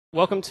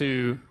Welcome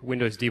to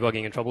Windows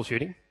Debugging and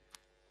Troubleshooting.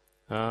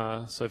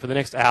 So for the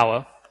next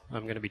hour,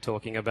 I'm going to be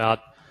talking about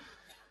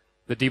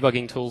the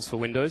debugging tools for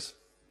Windows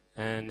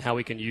and how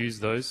we can use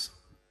those.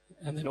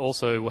 And then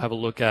also we'll have a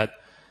look at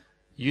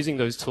using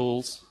those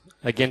tools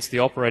against the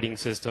operating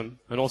system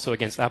and also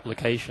against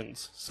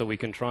applications so we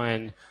can try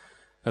and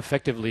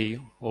effectively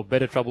or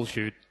better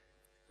troubleshoot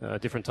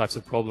different types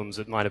of problems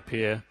that might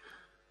appear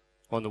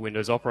on the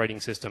Windows operating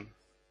system.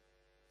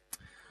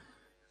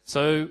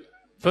 So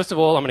first of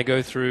all, I'm going to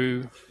go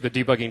through the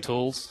debugging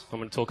tools. I'm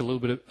going to talk a little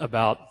bit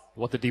about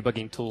what the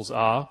debugging tools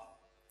are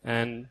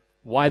and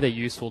why they're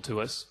useful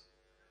to us.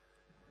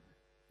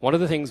 One of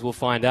the things we'll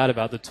find out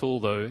about the tool,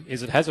 though,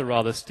 is it has a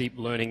rather steep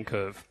learning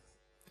curve.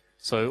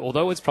 So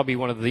although it's probably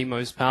one of the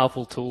most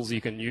powerful tools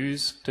you can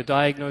use to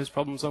diagnose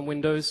problems on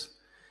Windows,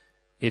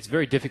 it's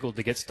very difficult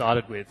to get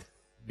started with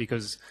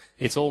because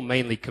it's all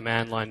mainly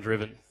command line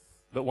driven.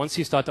 But once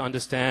you start to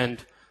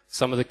understand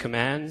some of the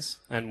commands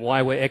and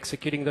why we're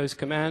executing those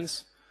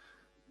commands,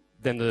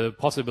 then the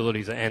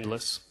possibilities are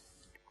endless.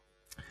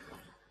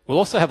 We'll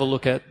also have a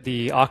look at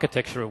the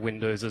architecture of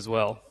Windows as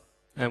well.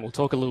 And we'll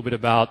talk a little bit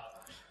about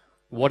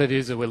what it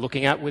is that we're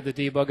looking at with the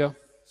debugger.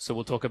 So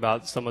we'll talk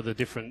about some of the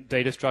different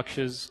data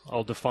structures.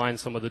 I'll define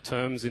some of the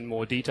terms in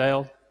more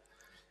detail.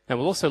 And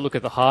we'll also look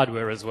at the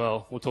hardware as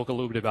well. We'll talk a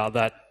little bit about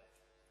that.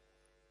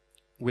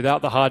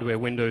 Without the hardware,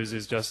 Windows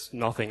is just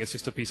nothing. It's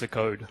just a piece of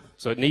code.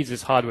 So it needs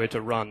this hardware to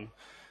run.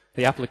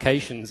 The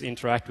applications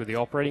interact with the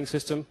operating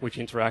system, which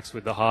interacts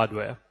with the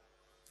hardware.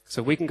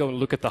 So we can go and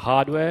look at the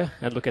hardware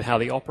and look at how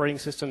the operating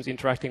system is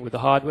interacting with the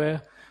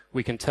hardware.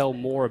 We can tell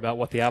more about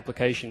what the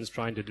application is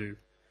trying to do.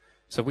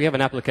 So if we have an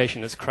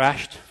application that's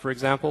crashed, for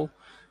example,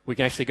 we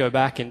can actually go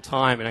back in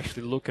time and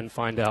actually look and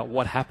find out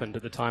what happened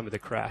at the time of the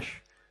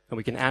crash. And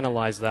we can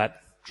analyze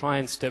that, try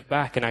and step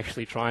back and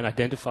actually try and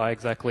identify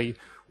exactly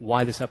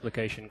why this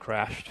application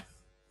crashed.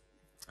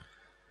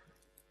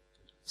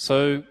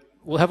 So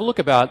we'll have a look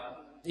about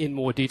in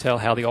more detail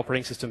how the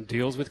operating system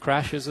deals with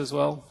crashes as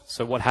well.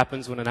 So what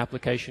happens when an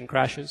application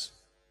crashes.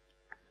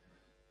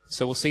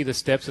 So we'll see the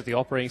steps that the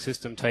operating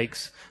system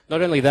takes.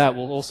 Not only that,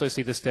 we'll also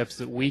see the steps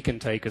that we can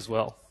take as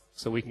well.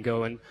 So we can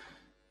go and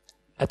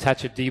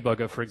attach a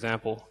debugger, for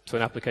example, to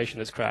an application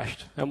that's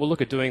crashed. And we'll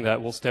look at doing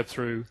that. We'll step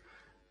through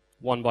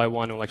one by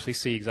one and we'll actually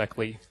see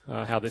exactly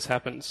how this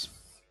happens.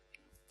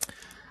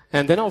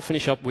 And then I'll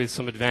finish up with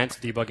some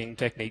advanced debugging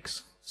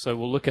techniques. So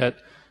we'll look at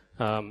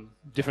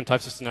different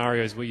types of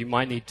scenarios where you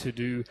might need to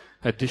do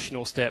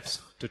additional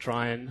steps to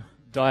try and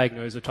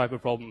diagnose the type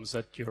of problems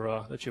that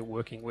you're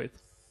working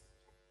with.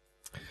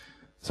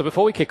 So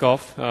before we kick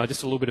off,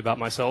 just a little bit about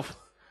myself.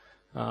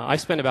 I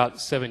spent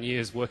about 7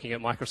 years working at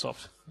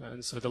Microsoft,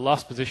 and so the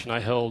last position I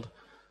held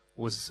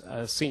was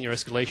a senior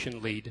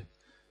escalation lead.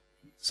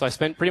 So I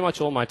spent pretty much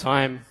all my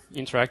time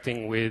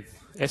interacting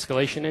with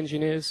escalation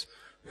engineers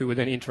who would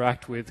then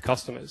interact with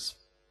customers.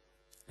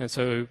 And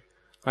so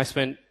I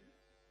spent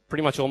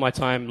pretty much all my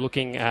time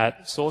looking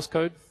at source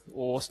code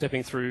or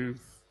stepping through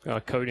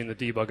code in the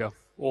debugger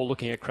or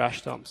looking at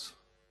crash dumps.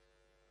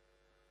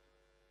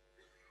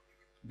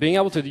 Being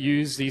able to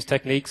use these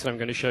techniques that I'm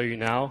going to show you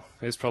now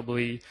is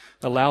probably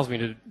allows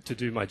me to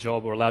do my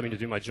job or allowed me to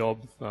do my job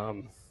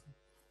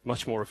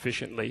much more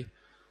efficiently.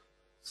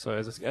 So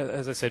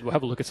as I said, we'll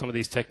have a look at some of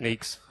these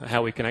techniques,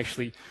 how we can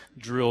actually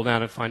drill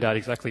down and find out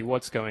exactly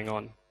what's going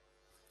on.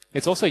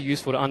 It's also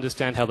useful to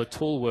understand how the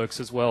tool works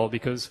as well,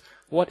 because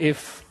what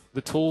if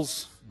the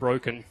tool's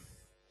broken?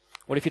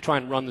 What if you try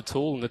and run the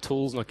tool and the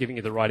tool's not giving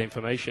you the right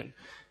information?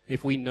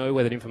 If we know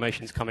where that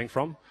information is coming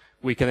from,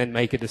 we can then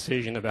make a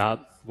decision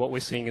about what we're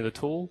seeing in the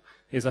tool.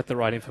 Is that the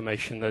right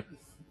information that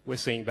we're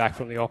seeing back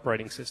from the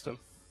operating system?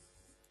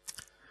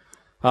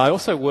 I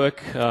also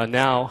work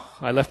now,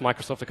 I left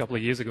Microsoft a couple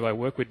of years ago. I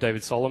work with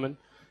David Solomon.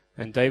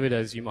 And David,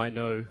 as you might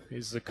know,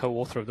 is the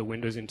co-author of the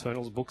Windows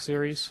Internals book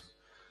series.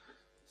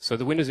 So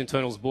the Windows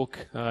Internals book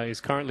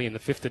is currently in the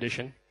 5th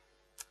edition.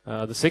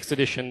 The 6th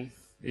edition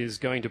is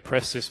going to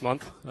press this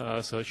month,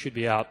 so it should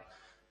be out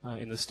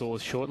in the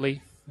stores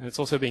shortly. And it's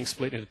also being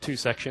split into 2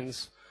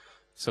 sections.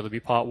 So there'll be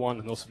part 1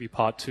 and also be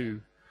part 2.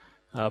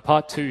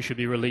 Part 2 should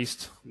be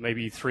released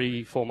maybe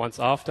 3-4 months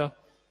after.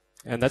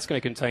 And that's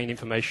going to contain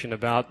information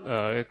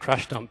about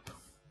crash dump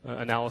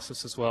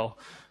analysis as well.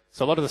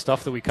 So a lot of the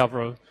stuff that we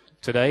cover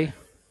today,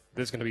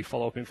 there's going to be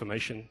follow-up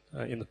information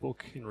in the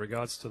book in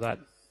regards to that.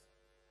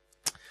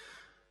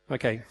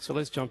 Okay, so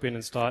let's jump in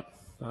and start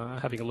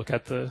having a look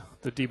at the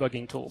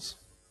debugging tools.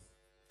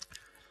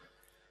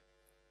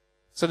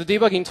 So the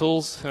debugging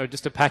tools are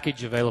just a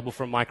package available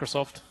from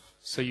Microsoft.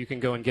 So you can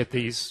go and get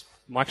these,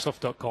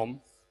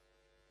 Microsoft.com.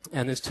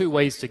 And there's 2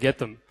 ways to get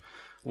them.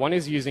 One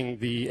is using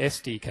the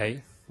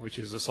SDK, which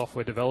is the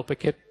software developer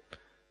kit.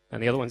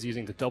 And the other one's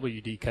using the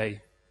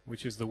WDK,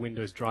 which is the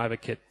Windows driver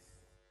kit.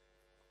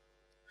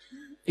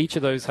 Each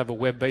of those have a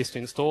web-based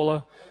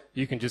installer.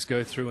 You can just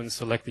go through and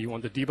select that you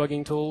want the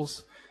debugging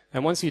tools.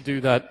 And once you do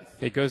that,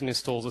 it goes and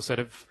installs a set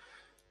of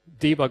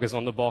debuggers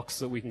on the box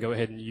that we can go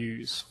ahead and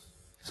use.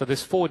 So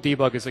there's 4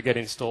 debuggers that get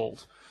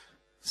installed: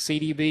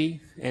 CDB,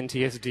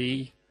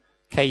 NTSD,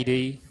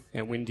 KD,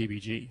 and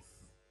WinDBG.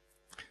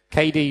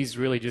 KD is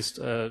really just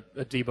a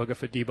debugger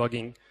for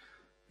debugging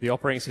the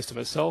operating system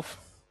itself.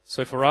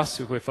 So for us,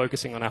 if we're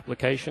focusing on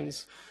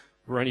applications,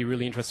 we're only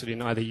really interested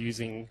in either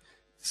using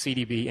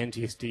CDB,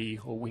 NTSD,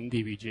 or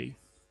WinDBG.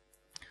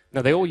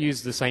 Now, they all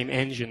use the same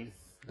engine,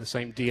 the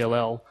same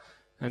DLL,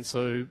 and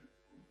so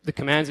the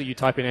commands that you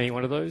type in any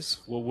one of those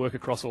will work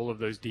across all of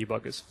those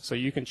debuggers. So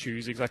you can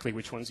choose exactly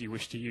which ones you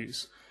wish to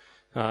use.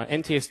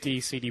 NTSD,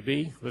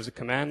 CDB, those are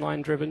command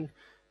line driven,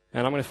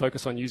 and I'm going to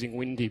focus on using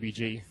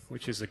WinDBG,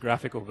 which is the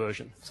graphical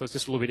version. So it's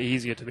just a little bit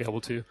easier to be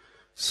able to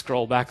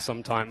scroll back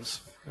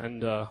sometimes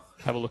and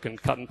have a look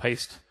and cut and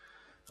paste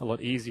a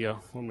lot easier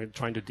when we're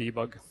trying to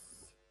debug.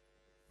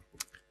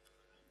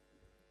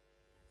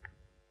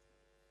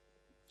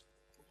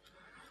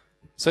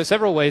 So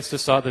several ways to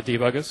start the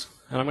debuggers,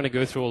 and I'm going to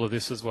go through all of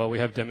this as well. We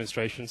have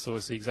demonstrations, so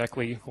we'll see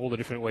exactly all the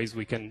different ways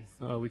we can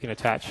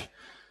attach.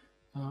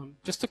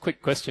 Just a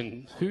quick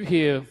question. Who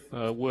here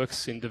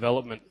works in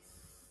development?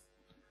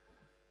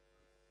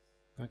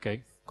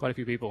 Okay, quite a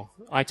few people.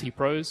 IT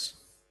pros?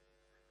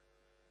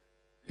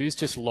 Who's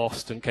just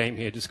lost and came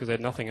here just because they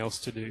had nothing else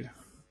to do?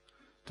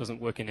 Doesn't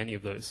work in any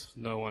of those?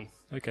 No one.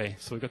 Okay,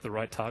 so we've got the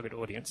right target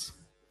audience.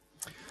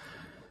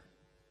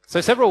 So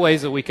several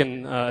ways that we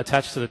can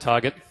attach to the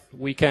target.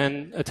 We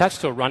can attach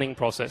to a running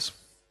process.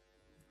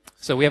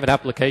 So we have an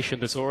application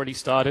that's already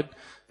started,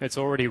 it's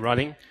already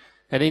running.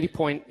 At any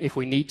point, if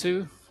we need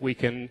to, we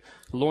can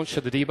launch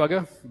the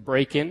debugger,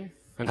 break in,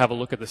 and have a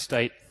look at the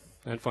state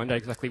and find out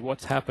exactly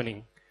what's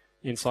happening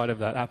inside of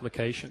that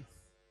application.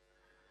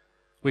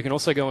 We can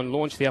also go and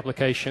launch the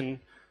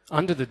application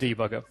under the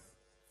debugger.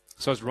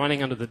 So it's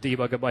running under the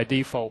debugger by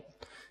default.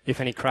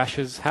 If any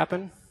crashes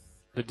happen,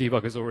 the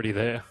debugger's already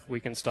there. We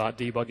can start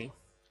debugging.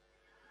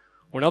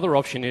 Or another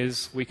option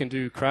is we can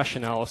do crash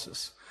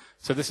analysis.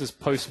 So this is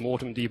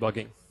post-mortem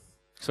debugging.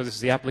 So this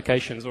is the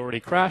application's already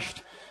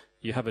crashed.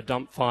 You have a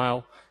dump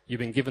file. You've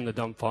been given the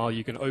dump file.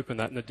 You can open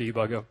that in the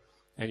debugger,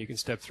 and you can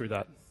step through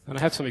that. And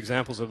I have some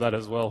examples of that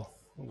as well.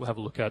 We'll have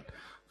a look at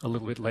a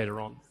little bit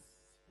later on.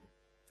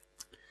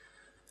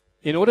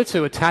 In order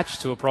to attach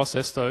to a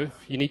process, though,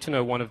 you need to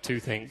know one of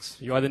two things.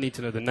 You either need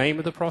to know the name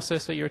of the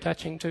process that you're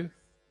attaching to,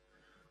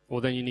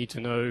 or then you need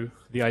to know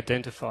the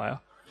identifier.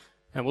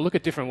 And we'll look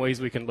at different ways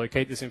we can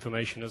locate this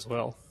information as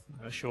well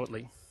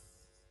shortly.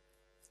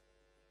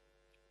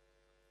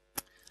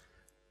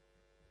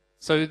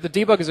 So the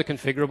debuggers are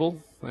configurable,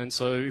 and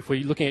so if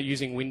we're looking at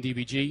using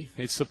WinDBG,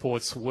 it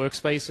supports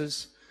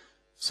workspaces.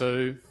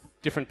 So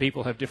different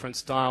people have different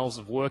styles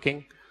of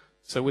working.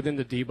 So within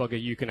the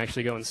debugger, you can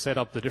actually go and set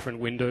up the different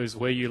windows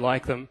where you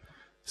like them,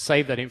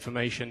 save that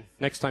information.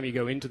 Next time you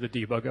go into the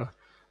debugger,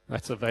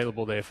 that's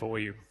available there for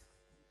you.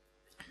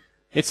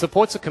 It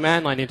supports a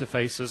command line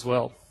interface as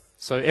well.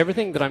 So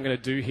everything that I'm going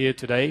to do here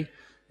today,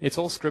 it's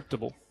all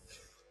scriptable.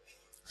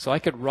 So I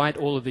could write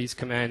all of these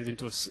commands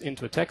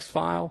into a text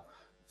file,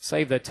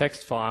 save that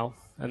text file,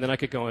 and then I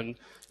could go and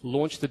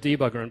launch the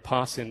debugger and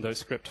pass in those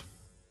scripts.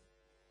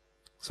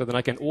 So then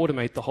I can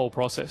automate the whole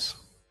process.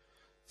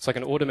 So I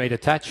can automate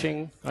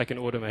attaching, I can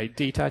automate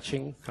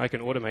detaching, I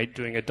can automate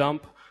doing a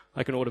dump,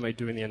 I can automate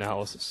doing the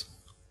analysis.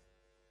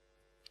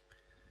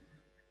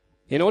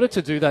 In order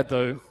to do that,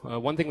 though,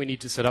 one thing we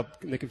need to set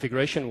up in the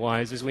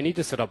configuration-wise is we need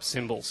to set up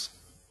symbols.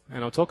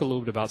 And I'll talk a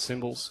little bit about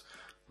symbols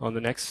on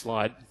the next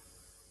slide.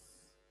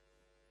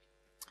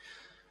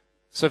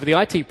 So for the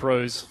IT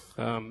pros,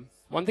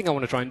 one thing I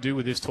want to try and do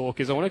with this talk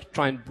is I want to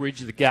try and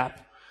bridge the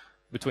gap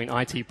between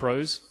IT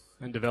pros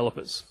and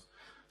developers.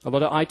 A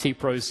lot of IT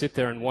pros sit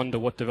there and wonder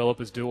what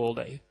developers do all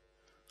day.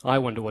 I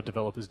wonder what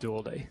developers do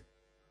all day.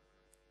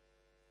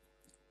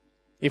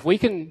 If we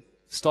can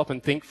stop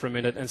and think for a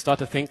minute and start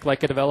to think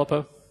like a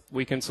developer,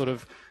 we can sort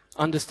of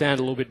understand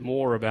a little bit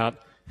more about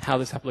how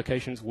this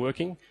application is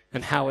working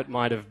and how it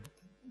might have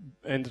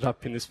ended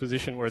up in this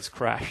position where it's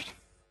crashed.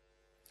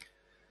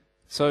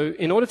 So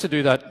in order to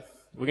do that,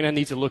 we're going to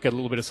need to look at a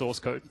little bit of source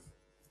code.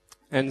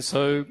 And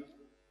so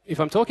if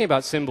I'm talking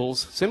about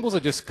symbols, symbols are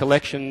just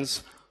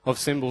collections of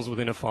symbols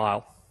within a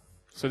file.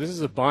 So this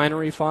is a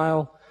binary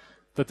file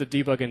that the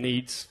debugger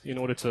needs in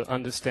order to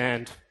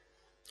understand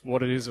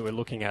what it is that we're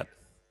looking at.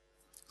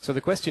 So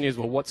the question is,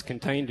 well, what's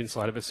contained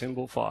inside of a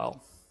symbol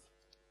file?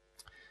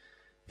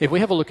 If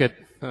we have a look at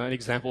an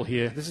example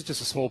here, this is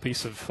just a small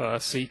piece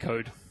of C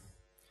code.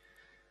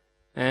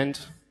 And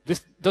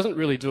this doesn't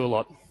really do a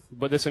lot,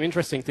 but there's some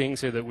interesting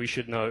things here that we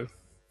should know.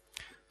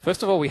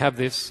 First of all, we have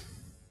this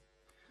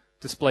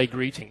display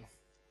greeting.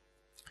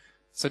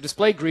 So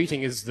display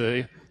greeting is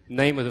the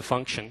name of the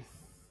function.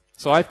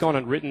 So I've gone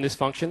and written this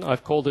function.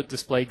 I've called it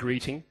display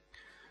greeting,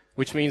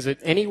 which means that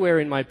anywhere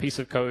in my piece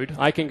of code,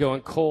 I can go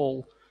and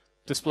call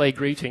display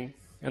greeting,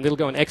 and it'll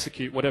go and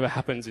execute whatever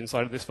happens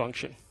inside of this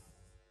function.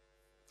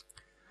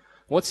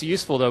 What's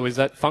useful, though, is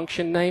that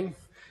function name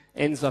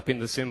ends up in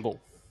the symbol.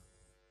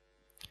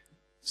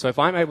 So if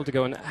I'm able to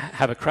go and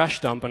have a crash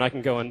dump, and I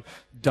can go and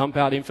dump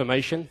out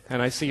information,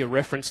 and I see a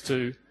reference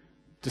to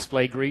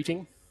display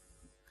greeting,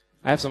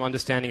 I have some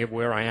understanding of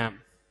where I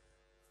am.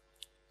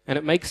 And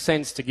it makes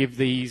sense to give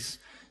these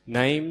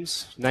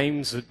names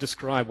that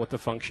describe what the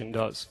function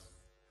does.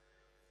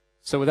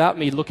 So without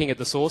me looking at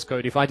the source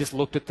code, if I just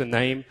looked at the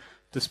name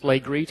display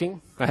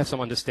greeting, I have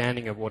some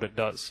understanding of what it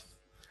does.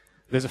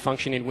 There's a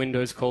function in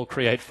Windows called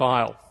create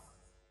file.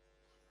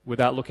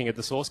 Without looking at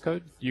the source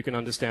code, you can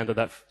understand that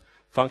that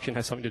function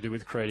has something to do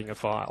with creating a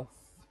file.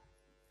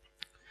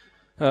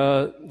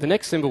 The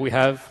next symbol we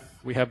have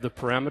the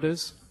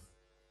parameters.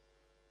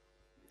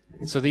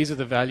 So these are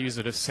the values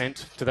that are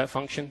sent to that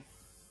function.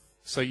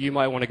 So you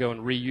might want to go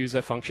and reuse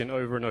that function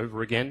over and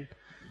over again.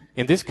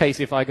 In this case,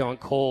 if I go and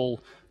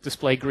call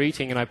display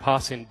greeting and I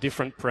pass in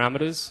different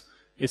parameters,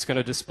 it's going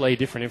to display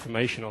different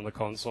information on the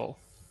console.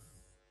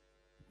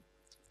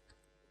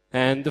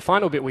 And the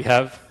final bit we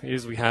have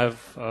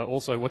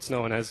also what's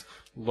known as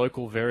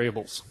local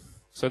variables.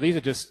 So these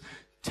are just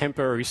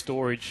temporary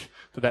storage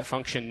that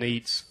function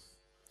needs.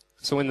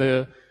 So when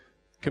the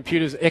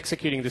computer's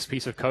executing this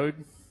piece of code,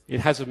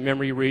 it has a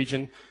memory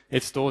region,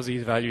 it stores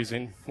these values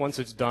in. Once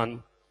it's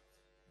done,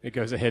 it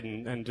goes ahead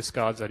and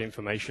discards that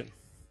information.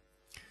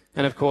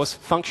 And of course,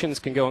 functions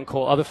can go and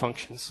call other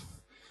functions.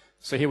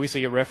 So here we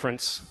see a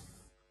reference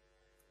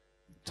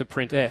to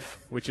printf,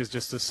 which is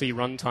just a C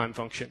runtime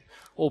function.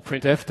 All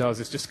printf does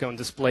is just go and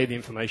display the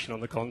information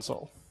on the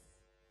console.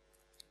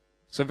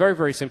 So very,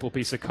 very simple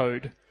piece of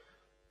code.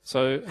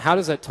 So how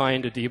does that tie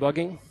into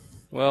debugging?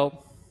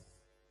 Well,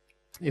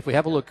 if we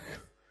have a look,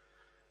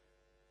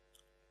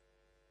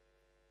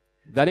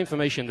 that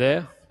information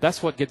there,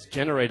 that's what gets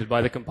generated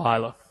by the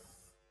compiler.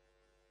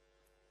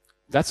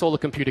 That's all the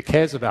computer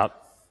cares about.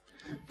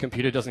 The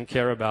computer doesn't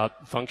care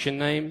about function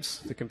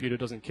names. The computer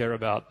doesn't care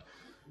about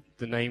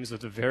the names of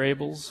the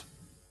variables.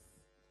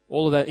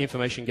 All of that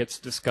information gets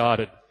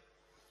discarded.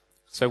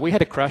 So we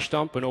had a crash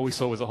dump and all we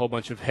saw was a whole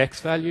bunch of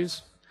hex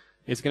values.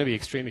 It's going to be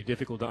extremely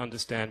difficult to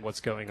understand what's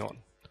going on.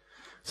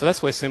 So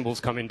that's where symbols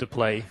come into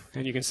play.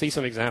 And you can see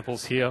some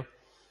examples here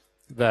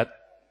that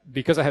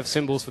because I have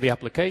symbols for the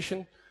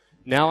application,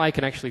 now I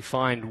can actually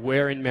find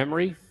where in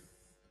memory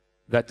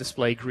that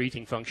display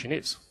greeting function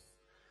is.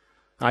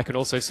 I can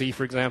also see,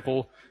 for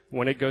example,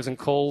 when it goes and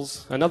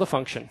calls another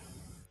function.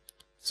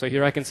 So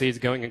here I can see it's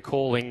going and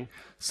calling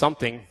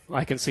something.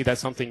 I can see that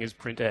something is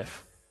printf.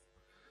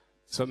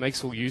 So it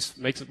makes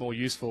it more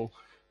useful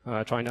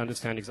trying to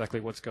understand exactly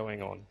what's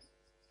going on.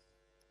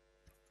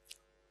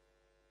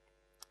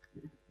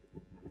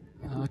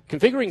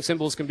 Configuring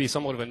symbols can be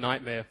somewhat of a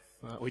nightmare.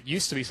 It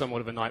used to be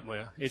somewhat of a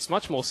nightmare. It's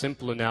much more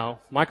simpler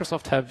now.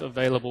 Microsoft have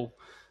available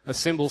a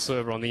symbol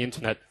server on the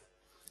internet.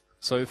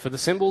 So for the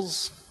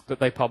symbols that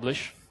they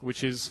publish,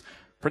 which is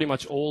pretty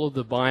much all of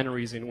the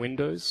binaries in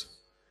Windows,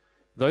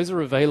 those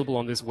are available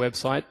on this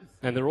website,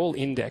 and they're all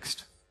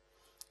indexed.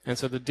 And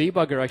so the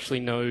debugger actually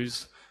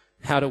knows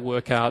how to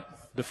work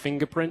out the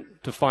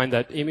fingerprint to find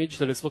that image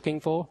that it's looking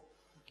for.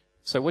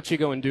 So what you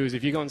go and do is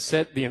if you go and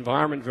set the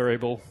environment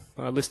variable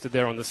listed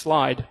there on the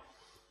slide,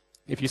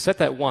 if you set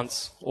that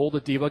once, all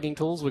the debugging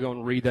tools will go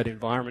and read that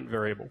environment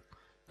variable.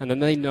 And then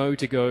they know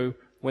to go,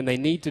 when they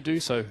need to do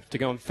so, to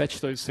go and fetch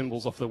those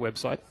symbols off the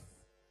website.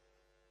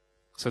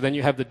 So then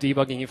you have the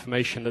debugging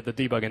information that the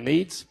debugger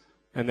needs,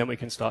 and then we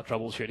can start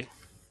troubleshooting.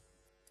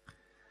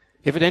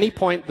 If at any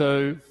point,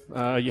 though,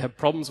 you have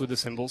problems with the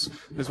symbols,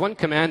 there's one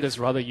command that's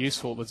rather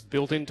useful that's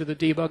built into the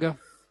debugger,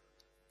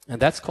 and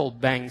that's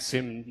called bang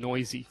sim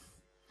noisy.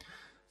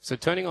 So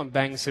turning on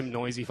bang sim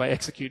noisy, if I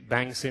execute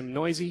bang sim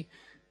noisy,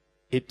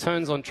 it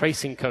turns on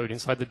tracing code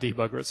inside the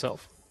debugger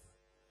itself.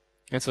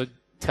 And so it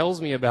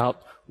tells me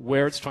about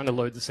where it's trying to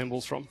load the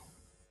symbols from.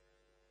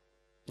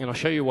 And I'll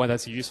show you why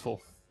that's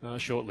useful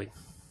shortly.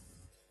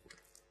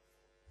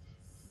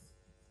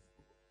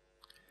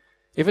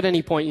 If at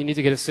any point you need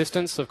to get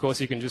assistance, of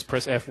course, you can just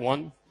press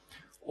F1.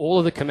 All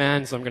of the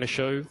commands I'm going to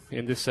show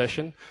in this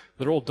session,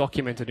 they're all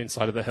documented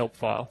inside of the help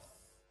file.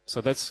 So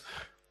that's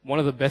one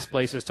of the best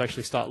places to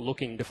actually start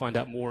looking to find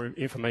out more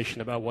information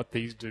about what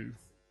these do.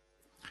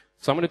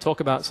 So I'm going to talk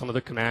about some of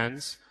the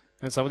commands,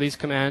 and some of these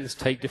commands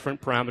take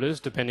different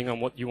parameters depending on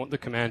what you want the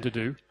command to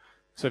do.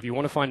 So if you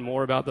want to find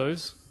more about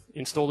those,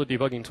 install the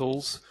debugging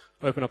tools,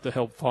 open up the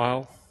help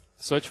file,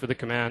 search for the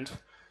command,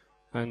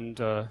 and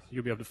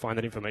you'll be able to find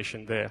that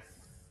information there.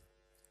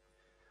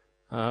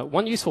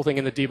 One useful thing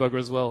in the debugger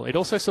as well, it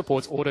also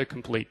supports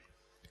autocomplete.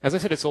 As I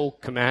said, it's all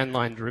command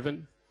line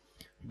driven.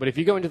 But if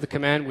you go into the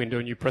command window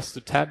and you press the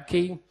tab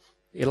key,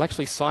 it'll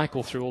actually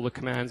cycle through all the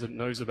commands it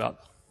knows about.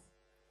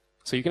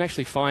 So you can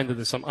actually find that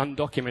there's some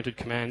undocumented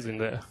commands in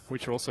there,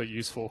 which are also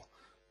useful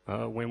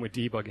when we're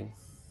debugging.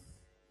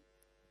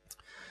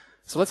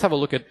 So let's have a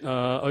look at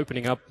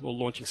opening up or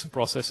launching some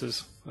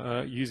processes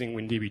using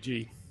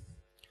WinDBG.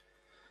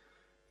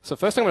 So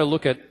first I'm going to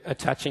look at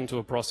attaching to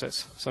a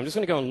process. So I'm just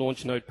going to go and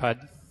launch Notepad,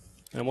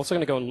 and I'm also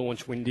going to go and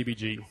launch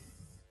WinDBG.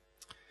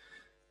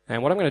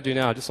 And what I'm going to do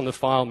now, just on the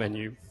File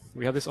menu,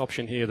 we have this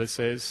option here that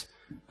says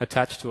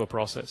Attach to a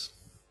process.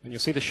 And you'll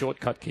see the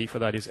shortcut key for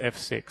that is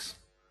F6.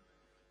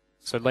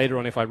 So later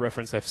on, if I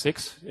reference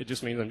F6, it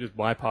just means I'm just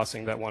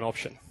bypassing that one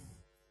option.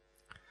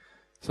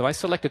 So I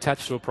select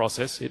Attach to a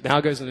process. It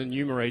now goes and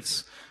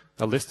enumerates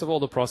a list of all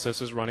the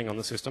processes running on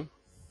the system.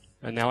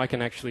 And now I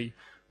can actually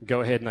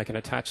go ahead and I can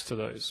attach to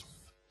those.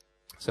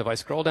 So if I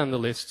scroll down the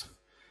list,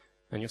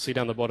 and you'll see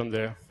down the bottom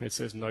there, it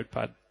says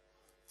Notepad.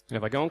 And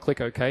if I go and click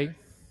OK,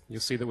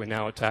 you'll see that we're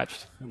now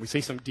attached, and we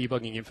see some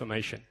debugging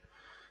information.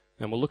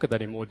 And we'll look at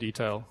that in more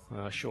detail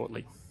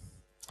shortly.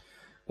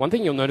 One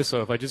thing you'll notice,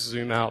 though, if I just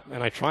zoom out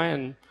and I try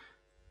and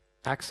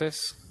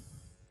access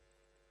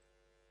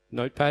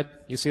Notepad,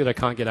 you see that I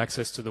can't get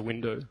access to the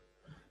window.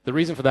 The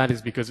reason for that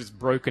is because it's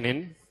broken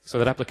in, so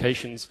that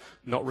application's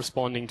not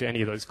responding to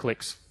any of those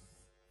clicks.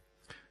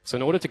 So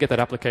in order to get that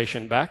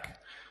application back,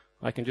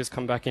 I can just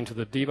come back into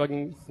the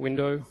debugging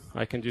window.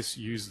 I can just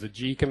use the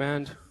G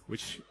command,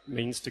 which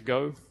means to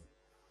go.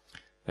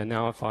 And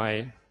now if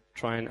I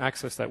try and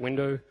access that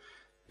window,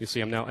 you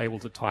see I'm now able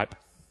to type.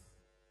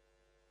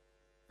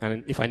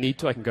 And if I need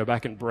to, I can go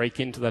back and break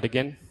into that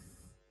again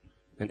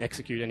and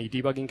execute any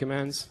debugging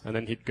commands, and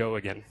then hit go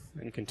again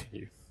and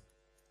continue.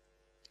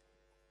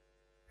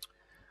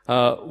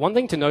 One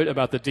thing to note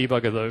about the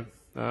debugger,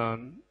 though,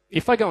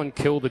 if I go and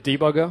kill the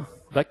debugger,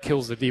 that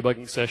kills the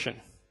debugging session.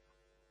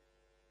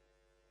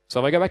 So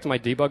if I go back to my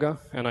debugger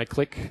and I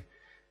click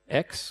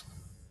X,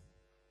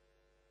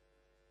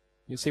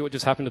 you see what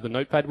just happened to the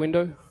Notepad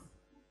window?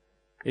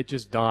 It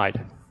just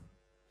died.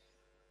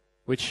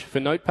 Which for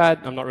Notepad,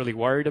 I'm not really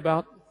worried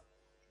about.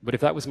 But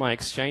if that was my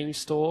Exchange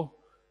store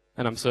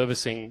and I'm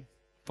servicing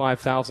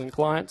 5,000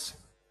 clients,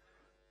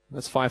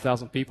 that's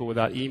 5,000 people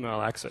without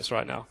email access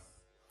right now.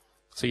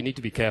 So you need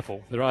to be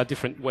careful. There are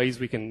different ways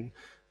we can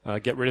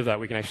get rid of that.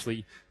 We can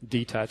actually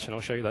detach, and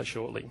I'll show you that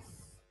shortly.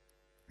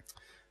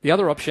 The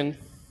other option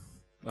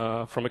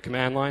from a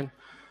command line,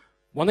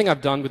 one thing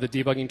I've done with the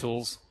debugging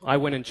tools, I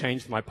went and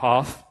changed my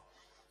path.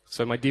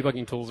 So my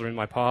debugging tools are in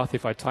my path.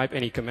 If I type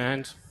any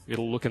command,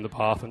 it'll look in the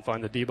path and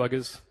find the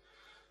debuggers.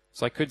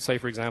 So I could say,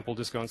 for example,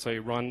 just go and say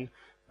run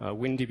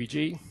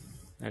WinDBG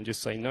and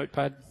just say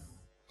Notepad.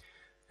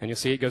 And you'll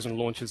see it goes and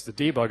launches the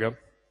debugger.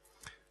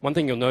 One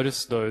thing you'll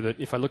notice, though, that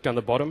if I look down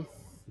the bottom,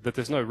 that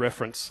there's no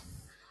reference.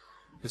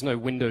 There's no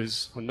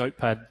Windows or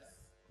Notepad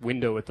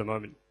window at the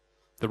moment.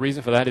 The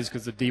reason for that is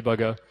because the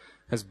debugger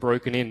has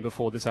broken in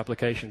before this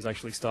application's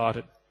actually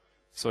started.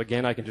 So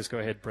again, I can just go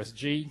ahead and press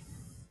G,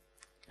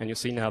 and you'll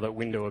see now that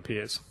window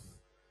appears.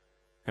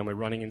 And we're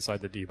running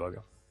inside the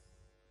debugger.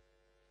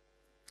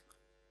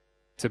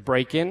 To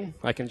break in,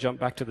 I can jump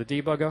back to the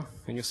debugger,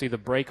 and you'll see the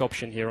break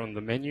option here on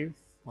the menu,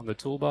 on the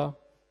toolbar.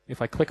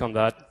 If I click on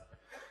that,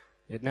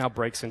 it now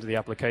breaks into the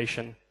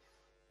application.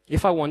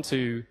 If I want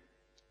to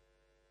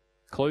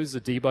close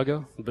the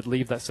debugger but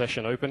leave that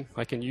session open,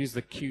 I can use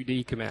the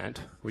QD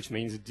command, which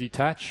means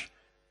detach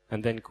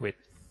and then quit.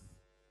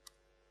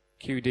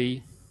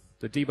 QD,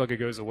 the debugger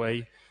goes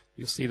away.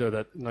 You'll see, though,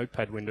 that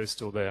Notepad window is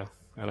still there,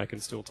 and I can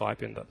still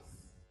type in that.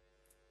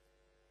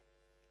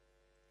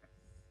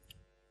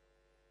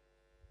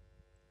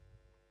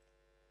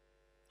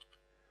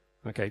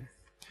 Okay,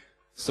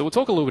 so we'll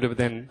talk a little bit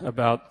then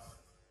about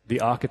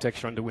the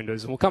architecture under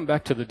Windows, and we'll come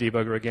back to the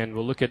debugger again.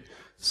 We'll look at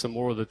some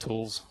more of the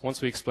tools.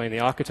 Once we explain the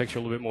architecture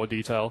in a little bit more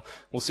detail,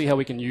 we'll see how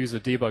we can use the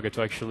debugger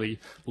to actually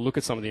look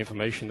at some of the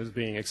information that's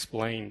being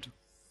explained.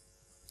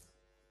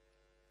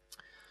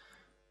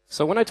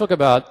 So when I talk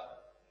about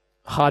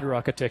hardware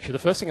architecture, the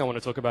first thing I want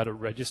to talk about are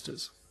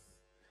registers.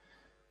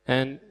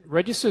 And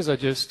registers are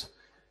just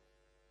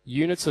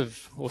units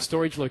of, or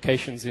storage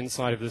locations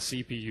inside of the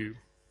CPU.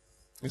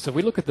 And so if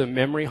we look at the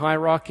memory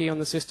hierarchy on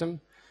the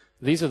system,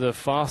 these are the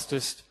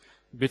fastest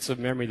bits of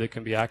memory that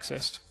can be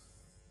accessed.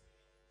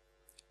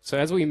 So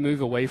as we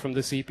move away from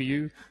the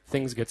CPU,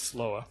 things get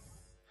slower.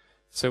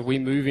 So we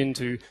move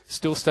into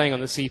still staying on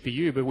the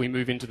CPU, but we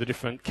move into the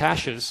different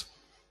caches.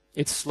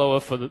 It's slower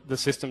for the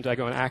system to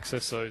go and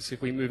access those.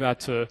 If we move out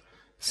to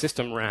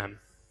system RAM,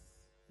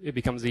 it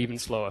becomes even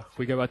slower. If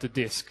we go out to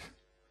disk,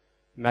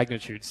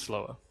 magnitude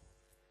slower.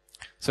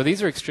 So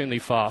these are extremely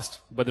fast,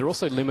 but they're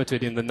also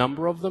limited in the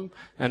number of them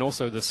and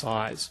also the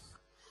size.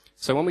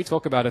 So when we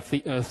talk about a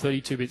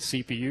 32-bit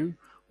CPU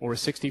or a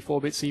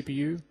 64-bit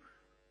CPU,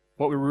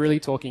 what we're really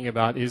talking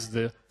about is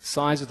the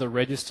size of the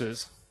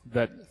registers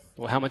that,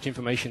 or how much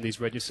information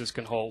these registers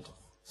can hold.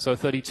 So a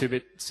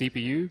 32-bit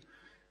CPU,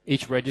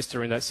 each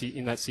register in that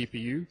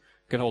CPU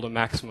can hold a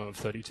maximum of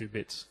 32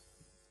 bits.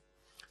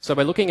 So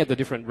by looking at the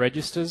different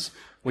registers,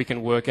 we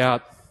can work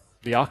out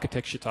the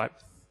architecture type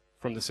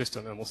from the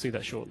system, and we'll see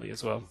that shortly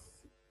as well.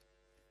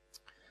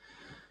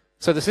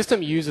 So the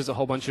system uses a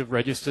whole bunch of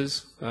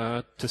registers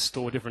to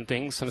store different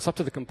things, and it's up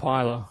to the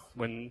compiler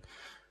when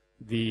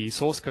the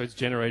source code's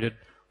generated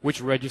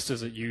which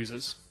registers it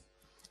uses.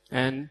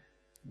 And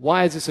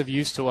why is this of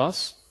use to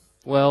us?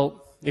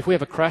 Well, if we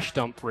have a crash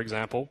dump, for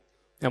example,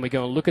 and we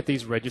go and look at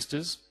these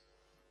registers,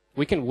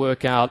 we can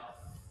work out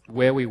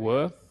where we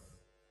were,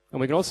 and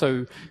we can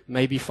also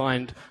maybe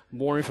find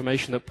more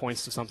information that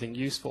points to something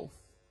useful.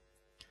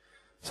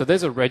 So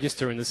there's a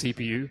register in the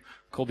CPU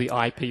called the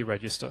IP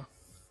register,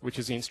 which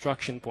is the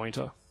instruction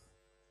pointer.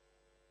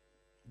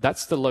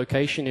 That's the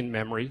location in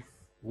memory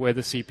where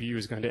the CPU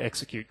is going to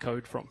execute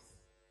code from.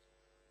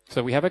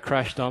 So we have a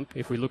crash dump.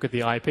 If we look at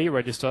the IP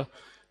register,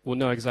 we'll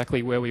know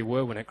exactly where we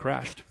were when it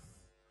crashed.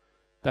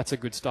 That's a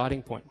good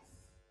starting point.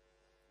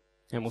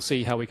 And we'll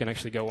see how we can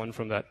actually go on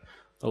from that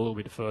a little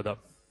bit further.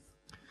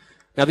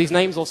 Now, these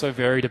names also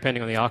vary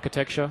depending on the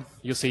architecture.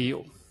 You'll see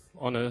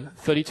on a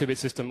 32-bit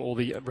system, all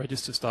the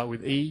registers start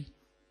with E.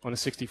 On a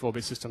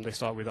 64-bit system, they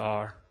start with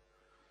R.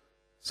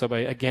 So by,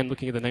 again,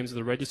 looking at the names of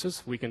the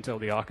registers, we can tell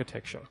the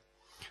architecture.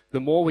 The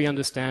more we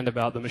understand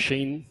about the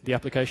machine the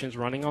application is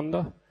running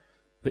under,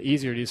 the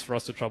easier it is for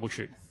us to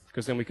troubleshoot,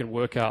 because then we can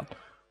work out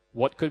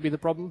what could be the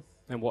problem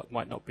and what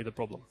might not be the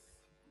problem.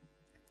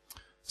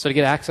 So to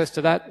get access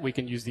to that, we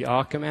can use the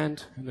R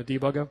command in the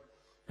debugger,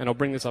 and I'll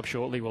bring this up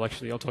shortly.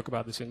 I'll talk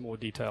about this in more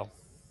detail.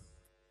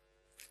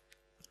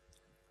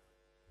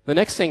 The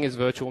next thing is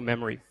virtual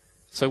memory.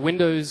 So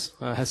Windows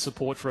has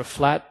support for a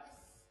flat,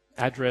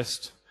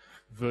 addressed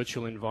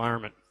virtual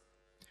environment.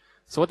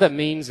 So what that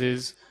means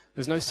is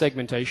there's no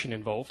segmentation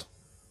involved.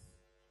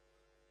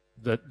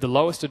 The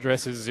lowest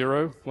address is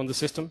 0 on the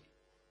system,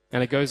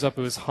 and it goes up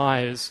as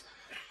high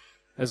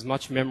as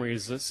much memory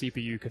as the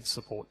CPU can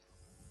support.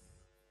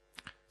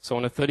 So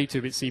on a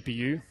 32-bit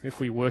CPU, if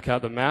we work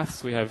out the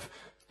maths, we have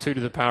 2 to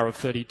the power of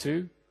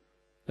 32.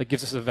 That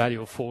gives us a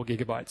value of 4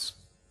 gigabytes.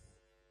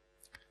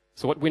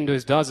 So what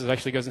Windows does is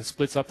actually goes and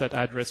splits up that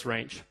address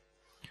range.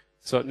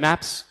 So it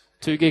maps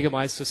 2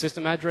 gigabytes to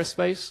system address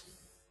space,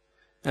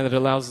 and it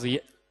allows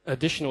the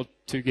additional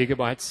 2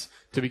 gigabytes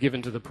to be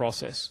given to the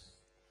process.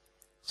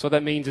 So what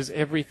that means is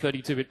every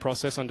 32-bit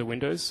process under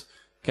Windows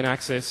can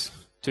access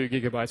 2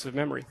 gigabytes of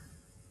memory.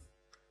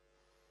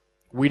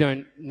 We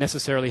don't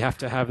necessarily have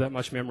to have that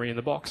much memory in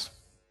the box.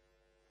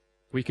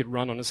 We could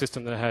run on a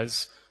system that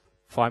has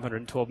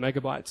 512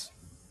 megabytes.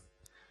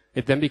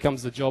 It then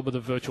becomes the job of the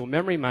virtual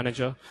memory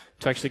manager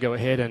to actually go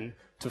ahead and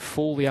to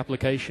fool the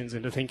applications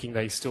into thinking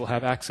they still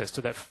have access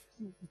to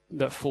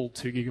that full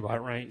 2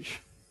 gigabyte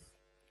range.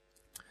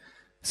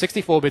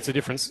 64-bit's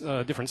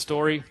a different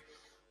story.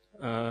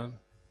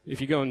 If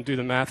you go and do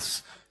the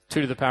maths,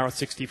 2 to the power of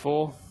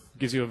 64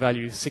 gives you a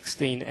value of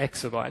 16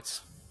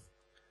 exabytes,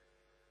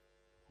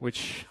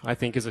 which I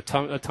think is a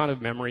ton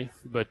of memory,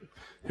 but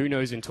who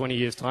knows, in 20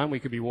 years' time, we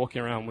could be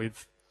walking around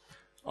with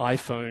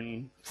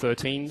iPhone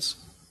 13s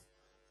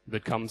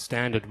that come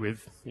standard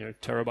with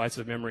terabytes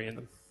of memory in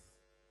them.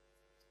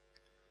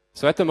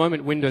 So at the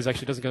moment, Windows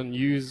actually doesn't go and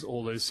use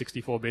all those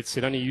 64 bits.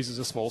 It only uses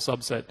a small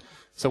subset.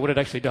 So what it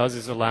actually does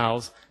is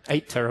allows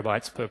 8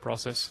 terabytes per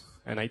process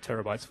and 8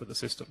 terabytes for the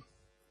system.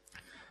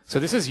 So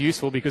this is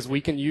useful because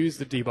we can use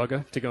the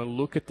debugger to go and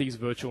look at these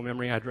virtual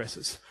memory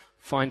addresses,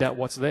 find out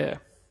what's there.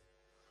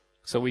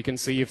 So we can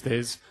see if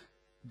there's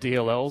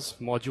DLLs,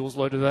 modules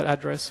loaded to that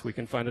address. We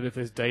can find out if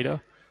there's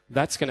data.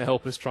 That's going to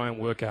help us try and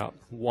work out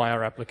why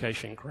our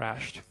application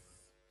crashed.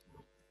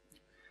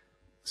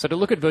 So to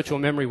look at virtual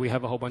memory, we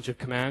have a whole bunch of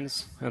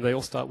commands, and they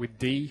all start with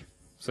D.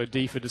 So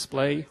D for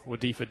display or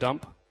D for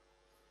dump.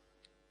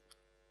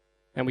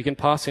 And we can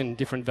pass in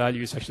different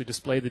values to actually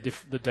display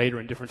the data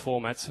in different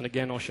formats. And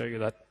again, I'll show you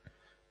that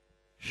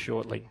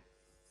shortly.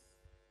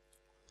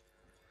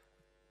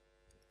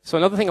 So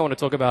another thing I want to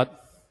talk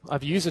about,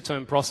 I've used the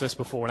term process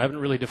before, and I haven't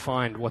really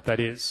defined what that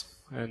is.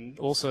 And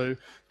also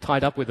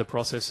tied up with the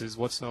process is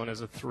what's known as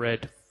a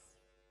thread.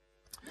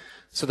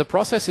 So the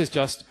process is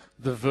just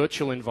the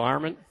virtual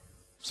environment,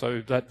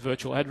 so that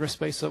virtual address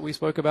space that we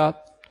spoke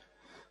about,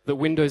 that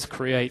Windows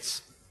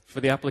creates for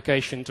the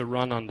application to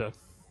run under.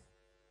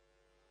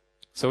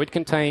 So it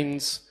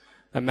contains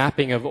a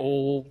mapping of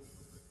all,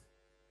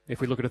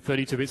 if we look at a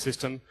 32-bit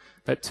system,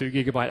 that 2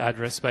 gigabyte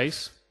address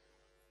space.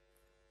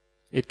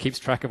 It keeps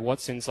track of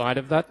what's inside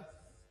of that.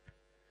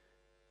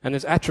 And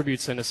there's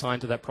attributes then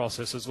assigned to that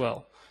process as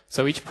well.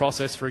 So each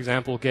process, for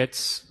example,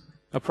 gets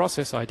a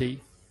process ID.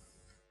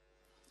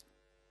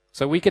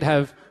 So we could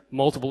have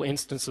multiple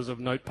instances of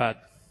Notepad.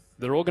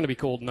 They're all going to be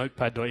called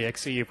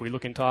notepad.exe if we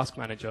look in Task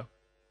Manager.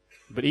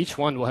 But each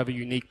one will have a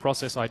unique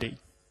process ID.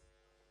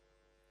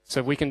 So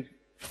if we can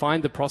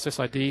find the process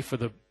ID for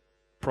the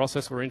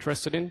process we're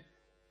interested in,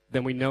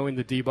 then we know in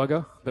the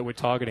debugger that we're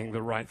targeting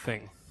the right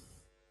thing.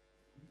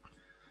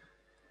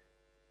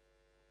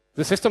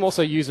 The system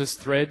also uses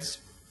threads,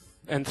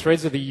 and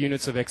threads are the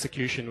units of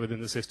execution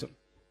within the system.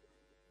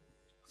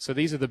 So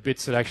these are the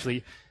bits that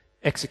actually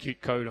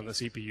execute code on the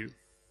CPU.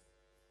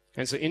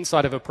 And so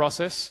inside of a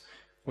process,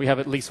 we have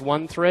at least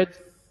one thread,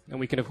 and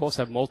we can, of course,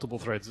 have multiple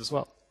threads as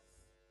well.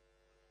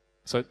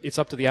 So it's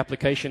up to the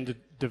application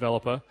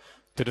developer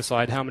to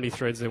decide how many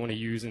threads they want to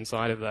use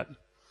inside of that.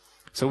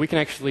 So we can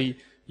actually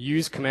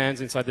use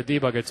commands inside the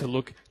debugger to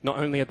look not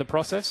only at the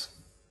process,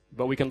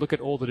 but we can look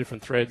at all the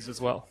different threads as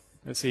well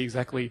and see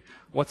exactly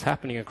what's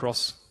happening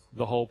across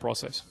the whole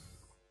process.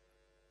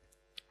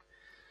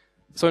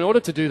 So in order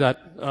to do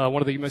that,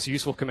 one of the most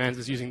useful commands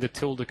is using the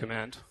tilde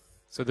command.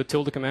 So the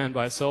tilde command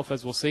by itself,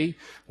 as we'll see,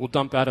 will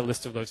dump out a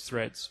list of those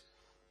threads.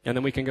 And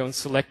then we can go and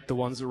select the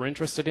ones that we're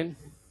interested in,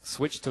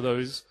 switch to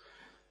those,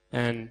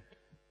 and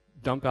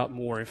dump out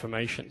more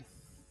information.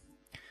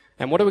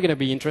 And what are we going to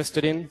be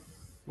interested in?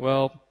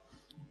 Well,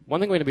 one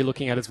thing we're going to be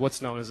looking at is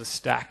what's known as a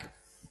stack.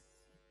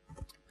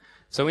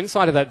 So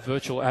inside of that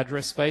virtual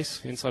address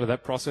space, inside of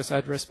that process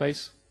address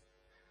space,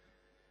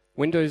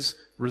 Windows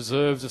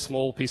reserves a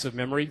small piece of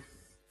memory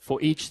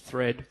for each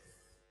thread.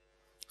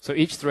 So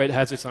each thread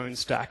has its own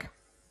stack.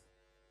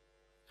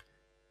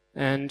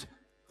 And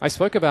I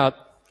spoke about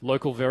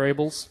local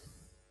variables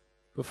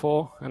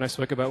before, and I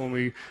spoke about when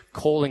we're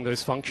calling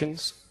those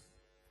functions.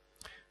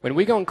 When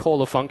we go and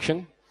call a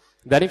function,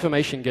 that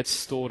information gets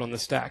stored on the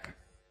stack.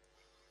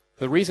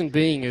 The reason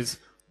being is,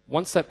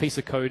 once that piece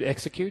of code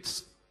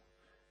executes,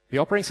 the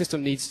operating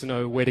system needs to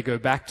know where to go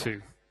back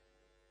to.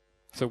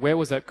 So where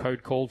was that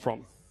code called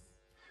from?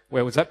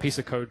 Where was that piece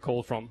of code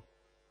called from?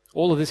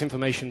 All of this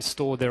information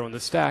stored there on the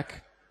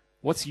stack.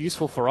 What's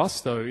useful for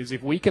us, though, is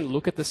if we can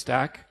look at the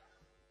stack,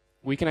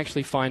 we can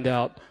actually find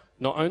out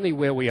not only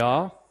where we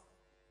are,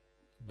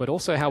 but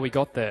also how we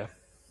got there.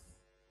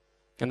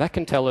 And that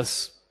can tell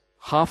us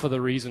half of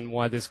the reason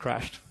why this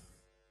crashed.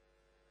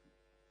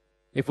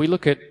 If we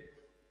look at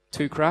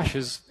two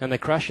crashes and they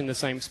crash in the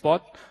same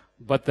spot,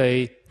 but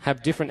they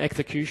have different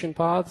execution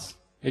paths,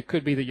 it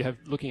could be that you're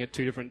looking at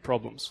two different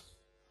problems.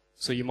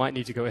 So you might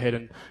need to go ahead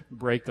and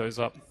break those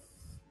up.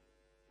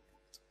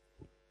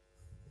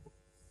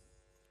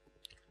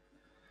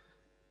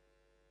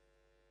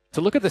 To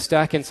look at the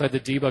stack inside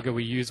the debugger,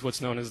 we use what's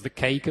known as the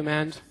K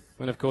command.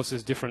 And of course,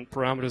 there's different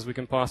parameters we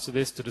can pass to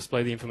this to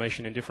display the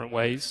information in different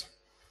ways.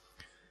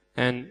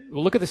 And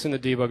we'll look at this in the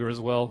debugger as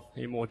well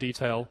in more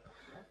detail.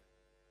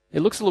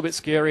 It looks a little bit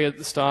scary at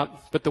the start,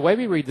 but the way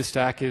we read the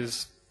stack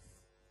is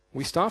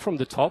we start from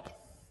the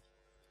top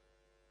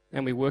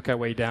and we work our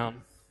way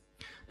down.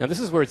 Now, this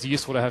is where it's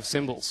useful to have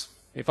symbols.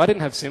 If I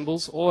didn't have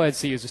symbols, all I'd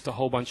see is just a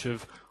whole bunch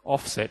of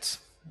offsets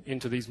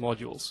into these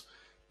modules.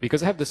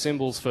 Because I have the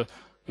symbols for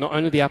not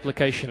only the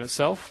application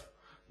itself,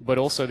 but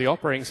also the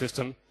operating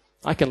system,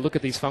 I can look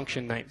at these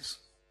function names.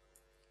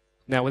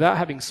 Now, without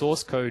having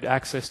source code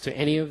access to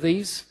any of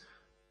these,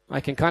 I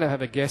can kind of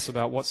have a guess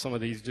about what some of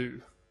these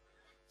do.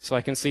 So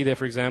I can see there,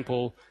 for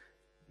example,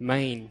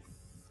 main,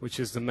 which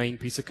is the main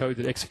piece of code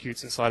that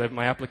executes inside of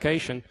my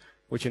application,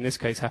 which in this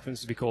case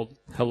happens to be called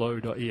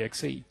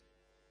hello.exe.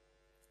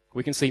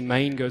 We can see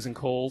main goes and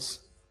calls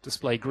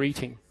display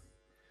greeting.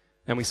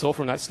 And we saw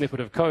from that snippet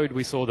of code,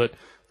 we saw that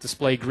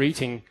display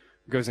greeting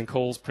goes and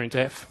calls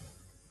printf.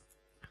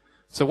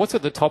 So what's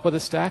at the top of the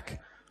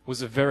stack was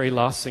the very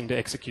last thing to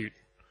execute.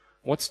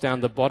 What's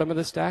down the bottom of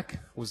the stack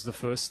was the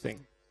first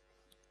thing.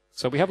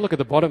 So if we have a look at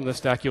the bottom of the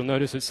stack, you'll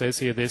notice it says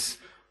here this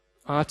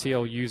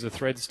RTL user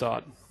thread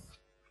start.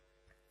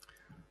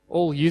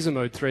 All user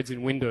mode threads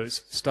in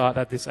Windows start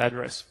at this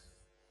address.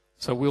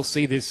 So we'll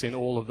see this in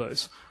all of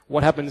those.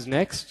 What happens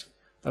next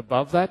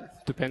above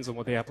that depends on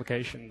what the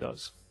application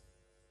does.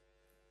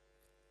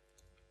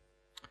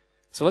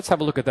 So let's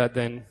have a look at that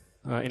then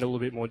in a little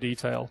bit more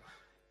detail.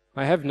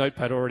 I have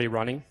Notepad already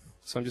running,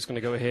 so I'm just going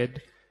to go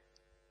ahead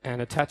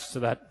and attach to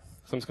that.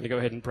 So I'm just going to go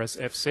ahead and press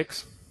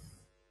F6.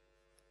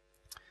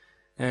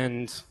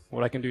 And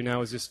what I can do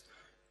now is just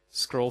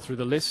scroll through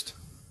the list,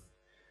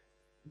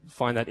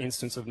 find that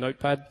instance of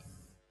Notepad,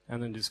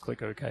 and then just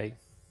click OK.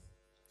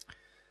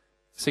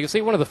 So you'll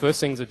see one of the first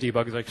things that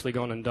debug has actually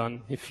gone and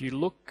done. If you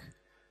look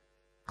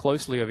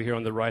closely over here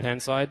on the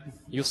right-hand side,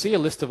 you'll see a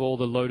list of all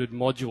the loaded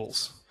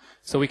modules.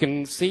 So we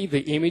can see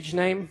the image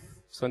name.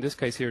 So in this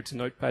case here, it's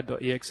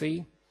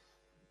notepad.exe.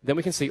 Then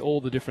we can see all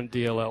the different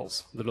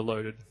DLLs that are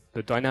loaded,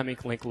 the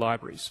dynamic link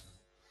libraries.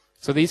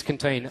 So these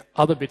contain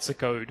other bits of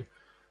code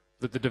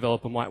that the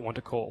developer might want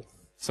to call.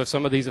 So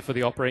some of these are for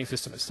the operating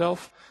system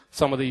itself,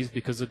 some of these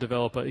because the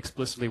developer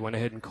explicitly went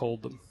ahead and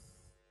called them.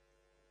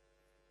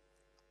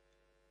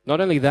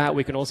 Not only that,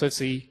 we can also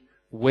see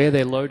where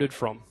they're loaded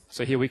from.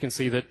 So here we can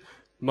see that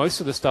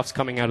most of the stuff's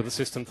coming out of the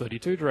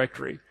System32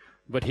 directory.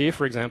 But here,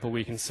 for example,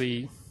 we can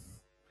see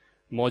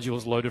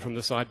modules loaded from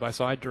the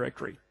side-by-side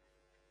directory.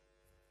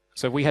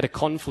 So if we had a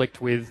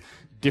conflict with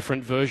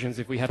different versions,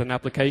 if we had an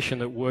application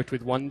that worked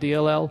with one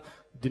DLL,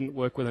 didn't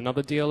work with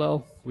another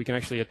DLL, we can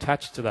actually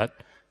attach to that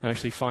and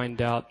actually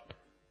find out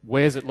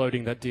where's it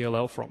loading that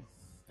DLL from.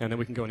 And then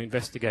we can go and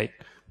investigate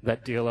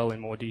that DLL in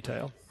more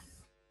detail.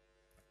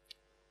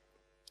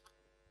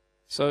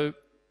 So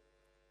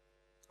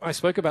I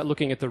spoke about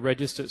looking at the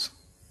registers.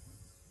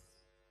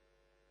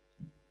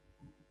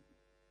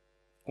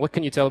 What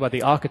can you tell about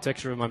the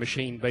architecture of my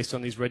machine based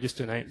on these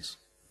register names?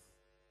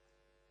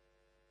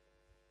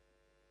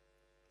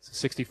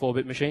 It's a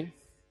 64-bit machine.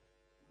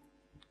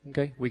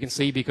 Okay, we can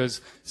see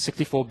because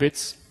 64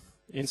 bits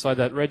inside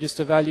that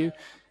register value.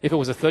 If it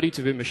was a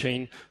 32-bit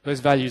machine, those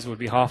values would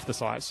be half the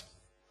size.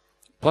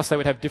 Plus, they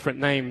would have different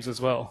names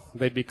as well.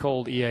 They'd be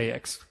called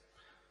EAX.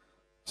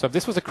 So if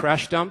this was a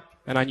crash dump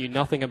and I knew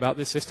nothing about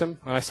this system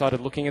and I started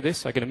looking at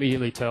this, I can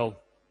immediately tell,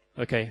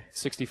 okay,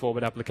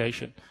 64-bit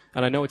application.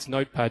 And I know it's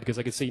Notepad because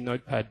I can see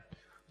Notepad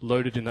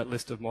loaded in that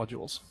list of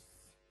modules.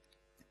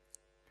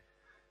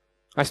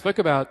 I spoke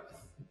about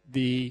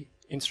the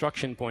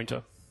instruction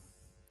pointer.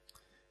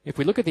 If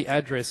we look at the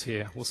address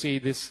here, we'll see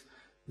this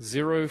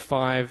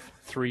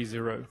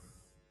 0530.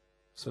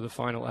 So the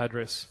final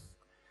address.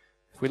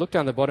 If we look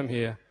down the bottom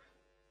here,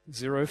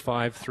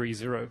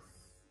 0530.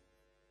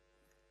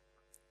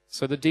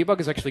 So the debug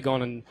has actually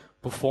gone and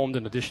performed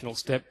an additional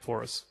step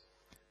for us.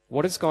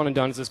 What it's gone and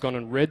done is it's gone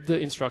and read the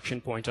instruction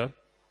pointer,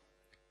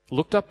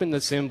 looked up in the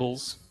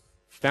symbols,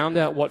 found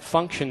out what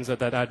functions at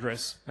that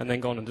address, and then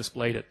gone and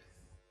displayed it.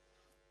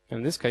 And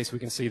in this case, we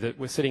can see that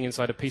we're sitting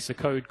inside a piece of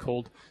code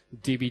called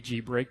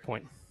dbg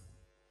breakpoint,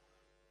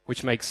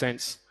 which makes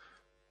sense.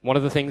 One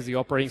of the things the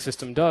operating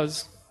system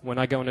does, when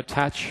I go and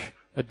attach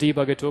a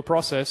debugger to a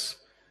process,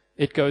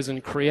 it goes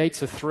and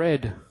creates a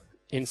thread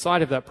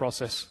inside of that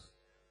process,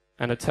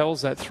 and it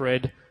tells that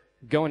thread,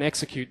 go and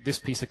execute this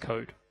piece of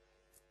code,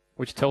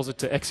 which tells it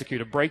to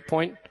execute a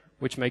breakpoint,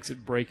 which makes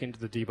it break into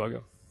the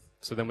debugger.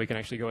 So then we can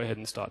actually go ahead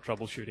and start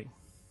troubleshooting.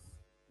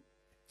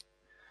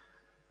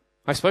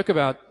 I spoke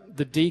about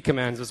the D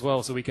commands as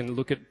well, so we can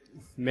look at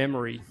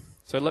memory.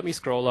 So let me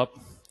scroll up.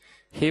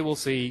 Here we'll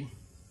see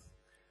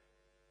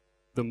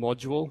the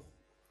module.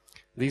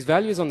 These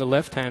values on the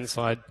left-hand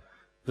side,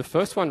 the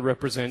first one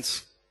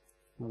represents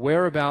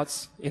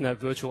whereabouts in that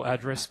virtual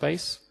address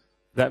space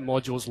that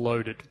module's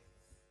loaded.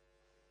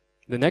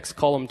 The next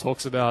column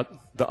talks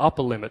about the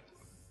upper limit.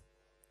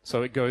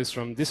 So it goes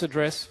from this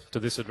address to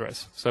this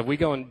address. So if we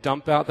go and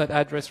dump out that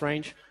address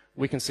range,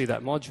 we can see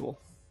that module.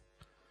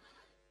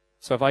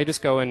 So if I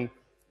just go and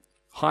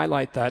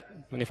highlight that,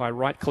 and if I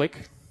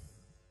right-click,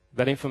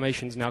 that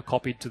information is now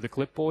copied to the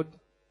clipboard,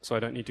 so I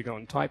don't need to go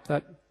and type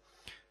that.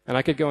 And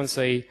I could go and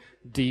say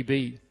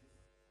db,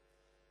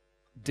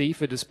 D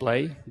for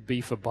display,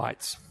 B for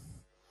bytes.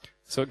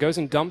 So it goes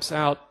and dumps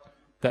out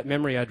that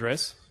memory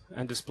address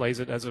and displays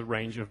it as a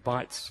range of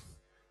bytes.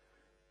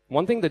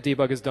 One thing the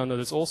debugger's done that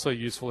is also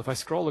useful, if I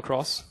scroll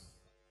across,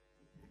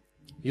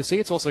 you'll see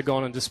it's also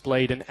gone and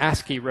displayed an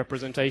ASCII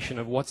representation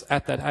of what's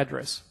at that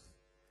address.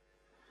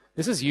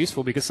 This is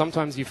useful because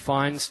sometimes you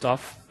find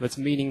stuff that's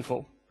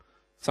meaningful.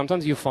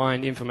 Sometimes you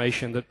find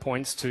information that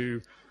points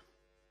to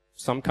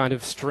some kind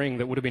of string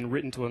that would have been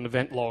written to an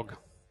event log.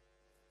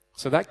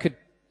 So that could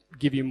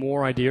give you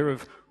more idea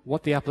of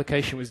what the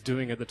application was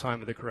doing at the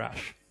time of the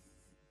crash.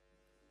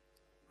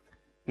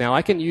 Now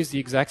I can use the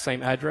exact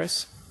same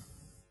address,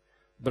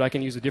 but I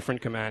can use a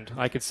different command.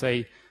 I could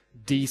say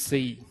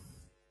DC.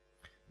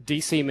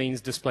 DC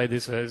means display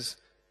this as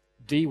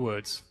D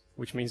words,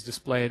 which means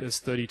display it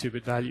as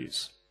 32-bit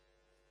values.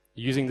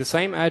 Using the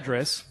same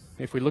address,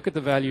 if we look at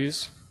the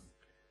values,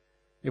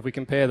 if we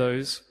compare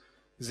those,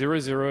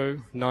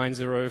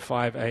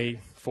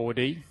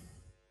 00905A4D,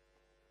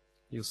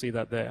 you'll see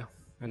that there.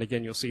 And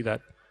again, you'll see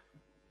that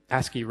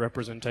ASCII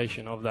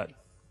representation of that.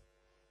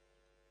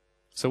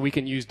 So we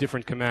can use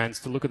different commands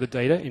to look at the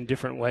data in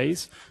different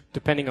ways,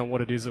 depending on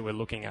what it is that we're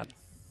looking at.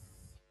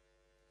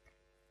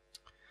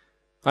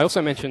 I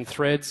also mentioned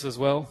threads as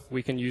well.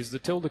 We can use the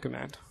tilde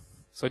command.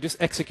 So just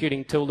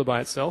executing tilde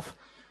by itself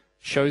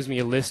shows me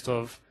a list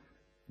of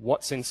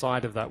what's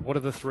inside of that. What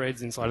are the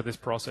threads inside of this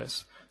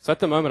process? So at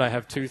the moment, I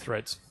have 2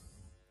 threads.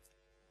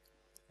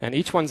 And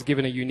each one's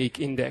given a unique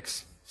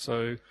index.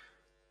 So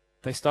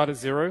they start at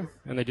 0,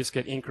 and they just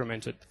get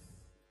incremented.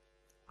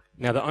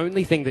 Now, the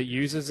only thing that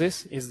uses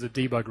this is the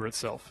debugger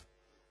itself.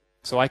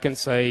 So I can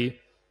say,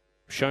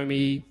 show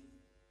me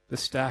the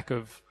stack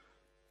of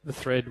the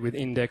thread with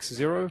index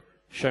 0,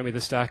 show me the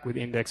stack with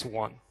index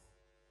 1.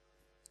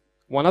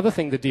 One other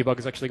thing the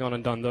debugger's actually gone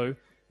and done, though,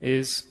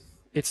 is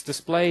it's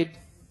displayed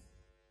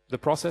the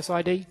process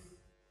ID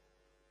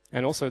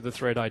and also the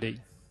thread ID.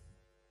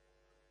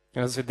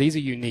 And as I said, these are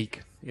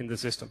unique in the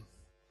system.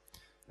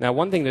 Now,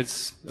 one thing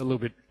that's a little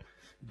bit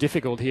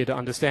difficult here to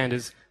understand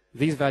is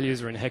these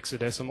values are in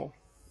hexadecimal.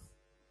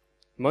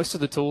 Most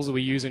of the tools that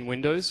we use in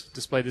Windows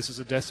display this as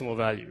a decimal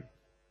value.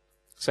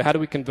 So how do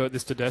we convert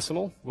this to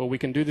decimal? Well, we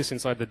can do this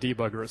inside the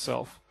debugger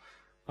itself.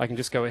 I can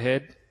just go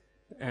ahead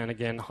and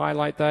again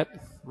highlight that,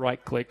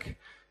 right-click,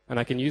 and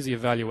I can use the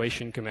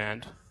evaluation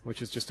command,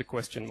 which is just a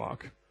question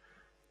mark.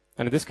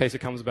 And in this case, it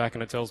comes back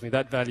and it tells me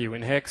that value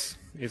in hex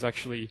is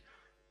actually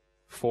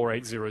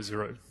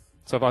 4800.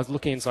 So if I was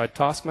looking inside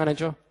Task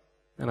Manager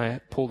and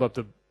I pulled up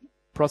the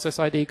process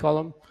ID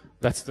column,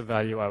 that's the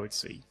value I would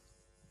see.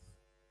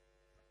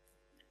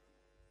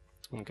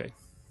 Okay.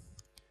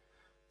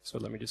 So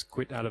let me just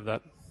quit out of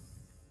that.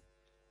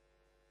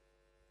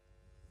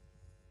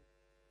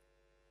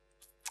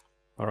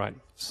 All right.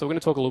 So we're going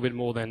to talk a little bit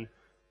more then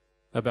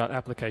about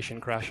application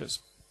crashes.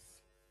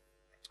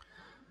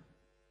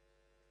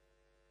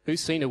 Who's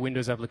seen a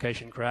Windows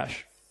application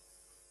crash?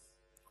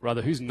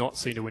 Rather, who's not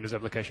seen a Windows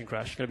application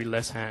crash? It's going to be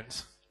less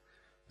hands.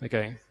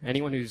 Okay.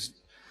 Anyone who's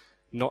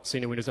not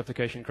seen a Windows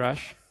application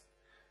crash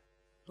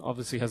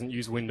obviously hasn't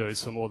used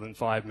Windows for more than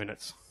 5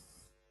 minutes.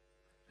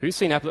 Who's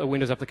seen a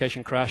Windows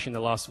application crash in the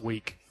last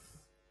week?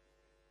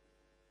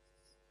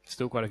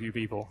 Still quite a few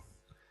people.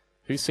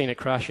 Who's seen it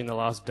crash in the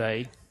last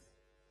day?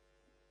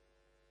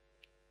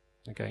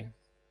 Okay.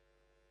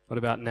 What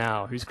about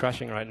now? Who's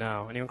crashing right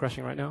now? Anyone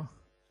crashing right now?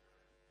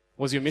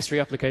 Was your mystery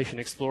application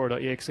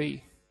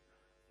Explorer.exe?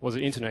 Was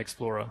it Internet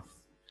Explorer?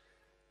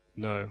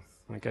 No.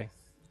 Okay.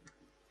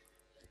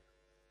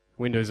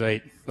 Windows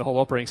 8. The whole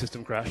operating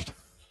system crashed.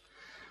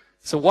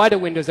 So why do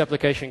Windows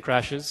application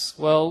crashes?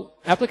 Well,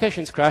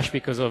 applications crash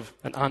because of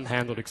an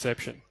unhandled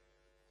exception.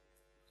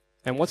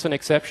 And what's an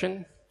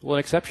exception? Well, an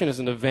exception is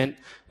an event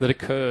that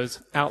occurs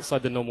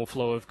outside the normal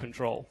flow of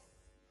control.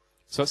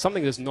 So it's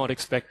something that's not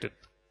expected.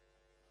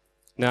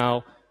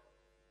 Now,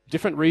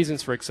 different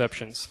reasons for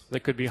exceptions. There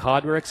could be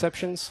hardware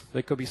exceptions,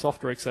 there could be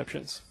software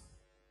exceptions.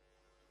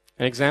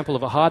 An example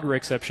of a hardware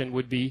exception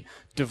would be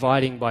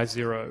dividing by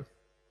 0.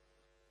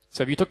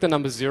 So if you took the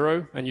number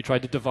 0 and you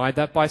tried to divide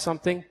that by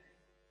something,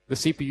 the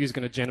CPU is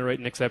going to generate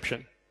an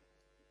exception.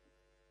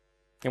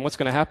 And what's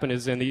going to happen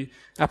is then the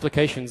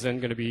application is then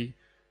going to be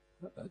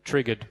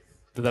triggered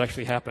that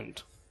actually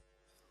happened.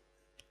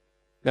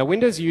 Now,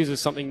 Windows uses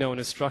something known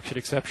as structured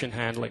exception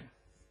handling.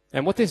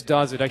 And what this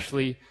does, it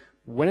actually,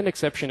 when an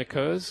exception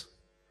occurs,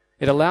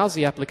 it allows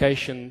the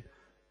application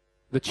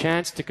the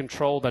chance to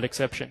control that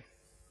exception.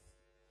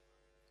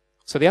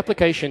 So the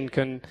application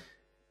can,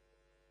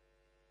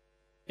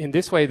 in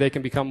this way, they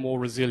can become more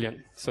resilient.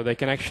 So they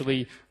can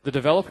actually, the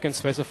developer can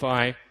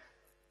specify,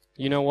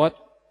 you know what,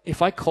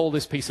 if I call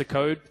this piece of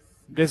code,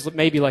 there's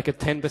maybe like a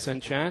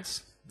 10%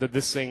 chance that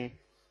this thing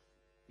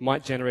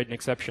might generate an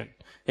exception.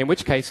 In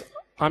which case,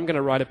 I'm going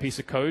to write a piece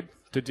of code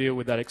to deal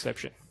with that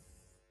exception.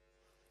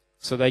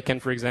 So they can,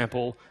 for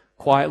example,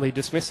 quietly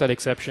dismiss that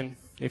exception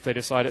if they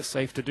decide it's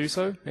safe to do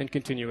so and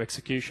continue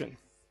execution.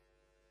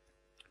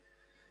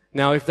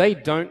 Now, if they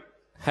don't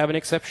have an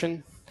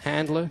exception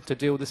handler to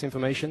deal with this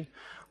information,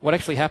 what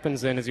actually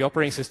happens then is the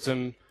operating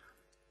system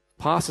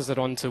passes it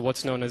on to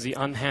what's known as the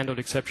unhandled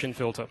exception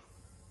filter.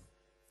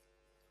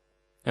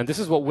 And this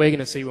is what we're going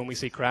to see when we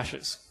see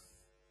crashes.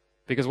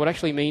 Because what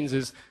actually means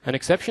is an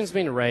exception's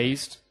been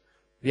raised,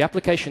 the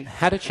application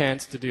had a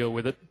chance to deal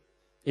with it,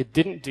 it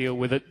didn't deal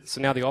with it, so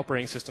now the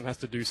operating system has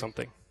to do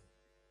something.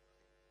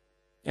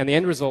 And the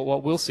end result,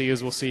 what we'll see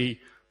is we'll see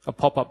a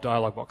pop-up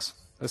dialog box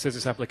that says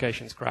this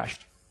application's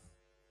crashed.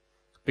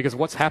 Because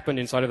what's happened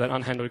inside of that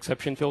unhandled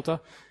exception filter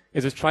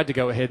is it's tried to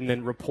go ahead and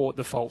then report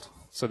the fault.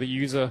 So the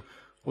user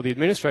or the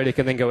administrator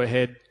can then go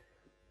ahead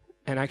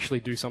and actually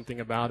do something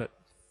about it.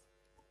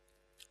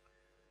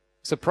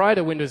 So prior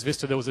to Windows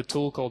Vista, there was a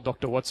tool called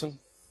Dr. Watson,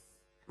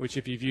 which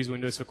if you've used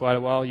Windows for quite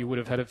a while, you would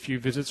have had a few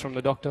visits from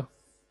the doctor.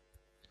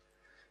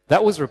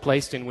 That was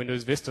replaced in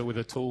Windows Vista with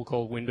a tool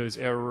called Windows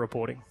Error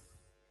Reporting.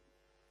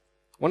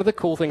 One of the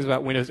cool things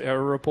about Windows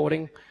Error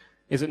Reporting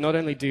is it not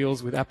only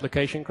deals with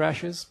application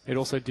crashes, it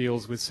also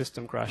deals with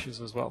system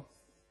crashes as well.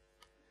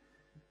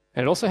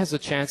 And it also has a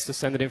chance to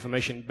send that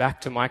information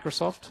back to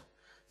Microsoft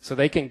so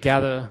they can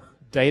gather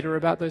data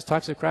about those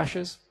types of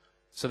crashes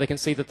so they can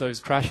see that those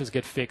crashes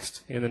get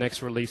fixed in the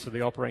next release of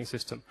the operating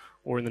system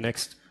or in the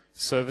next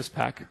service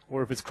pack.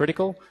 Or if it's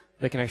critical,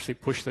 they can actually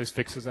push those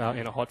fixes out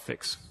in a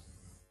hotfix.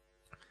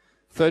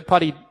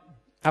 Third-party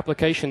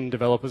application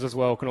developers as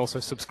well can also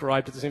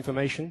subscribe to this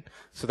information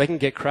so they can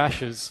get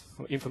crashes,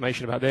 or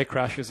information about their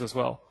crashes as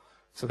well,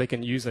 so they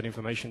can use that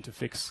information to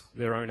fix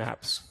their own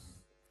apps.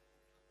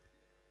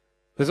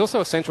 There's also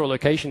a central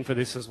location for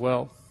this as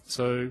well.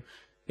 So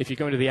if you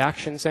go into the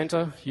Action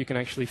Center, you can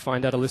actually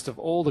find out a list of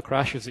all the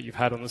crashes that you've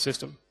had on the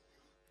system.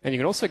 And you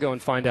can also go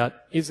and find out,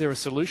 is there a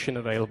solution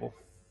available?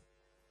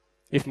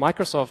 If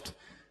Microsoft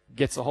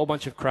gets a whole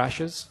bunch of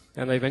crashes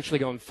and they eventually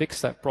go and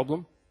fix that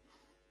problem,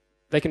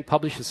 they can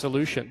publish a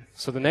solution.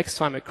 So the next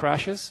time it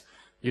crashes,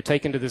 you're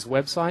taken to this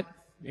website,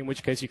 in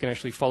which case you can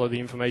actually follow the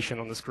information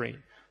on the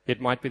screen. It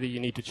might be that you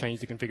need to change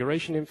the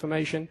configuration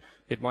information.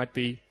 It might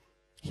be,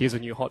 here's a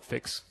new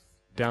hotfix.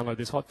 Download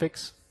this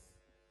hotfix,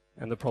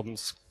 and the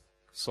problem's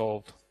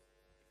solved.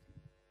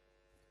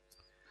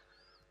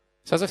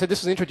 So as I said,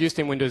 this was introduced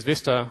in Windows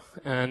Vista,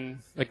 and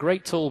a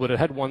great tool, but it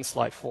had one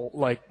slight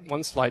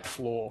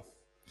flaw.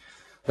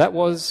 That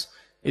was,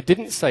 it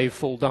didn't save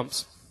full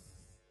dumps.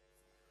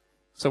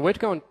 So we're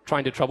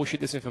trying to troubleshoot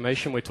this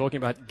information. We're talking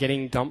about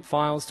getting dump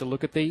files to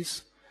look at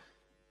these.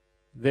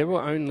 There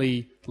were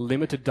only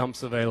limited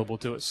dumps available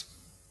to us.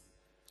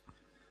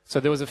 So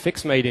there was a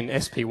fix made in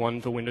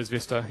SP1 for Windows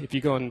Vista. If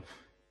you go and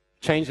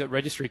change that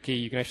registry key,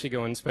 you can actually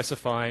go and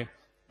specify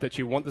that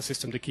you want the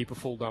system to keep a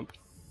full dump.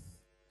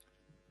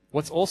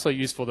 What's also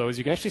useful, though, is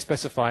you can actually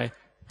specify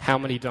how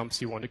many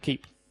dumps you want to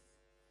keep.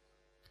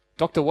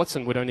 Dr.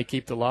 Watson would only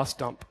keep the last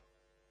dump.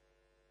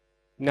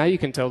 Now you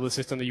can tell the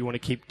system that you want to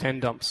keep 10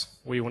 dumps,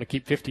 or you want to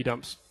keep 50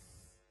 dumps.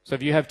 So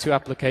if you have two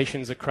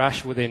applications that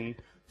crash within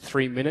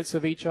 3 minutes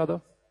of each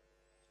other,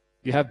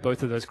 you have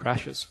both of those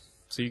crashes.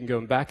 So you can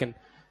go back and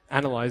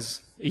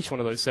analyze each one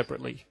of those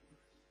separately.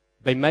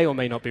 They may or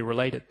may not be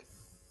related,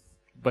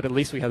 but at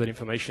least we have that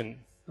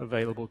information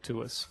available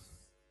to us.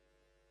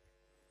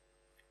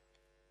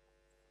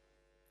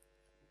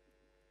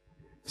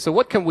 So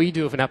what can we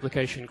do if an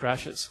application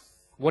crashes?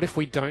 What if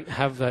we don't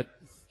have that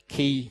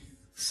key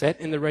set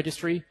in the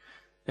registry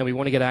and we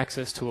want to get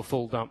access to a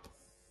full dump?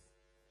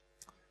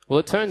 Well,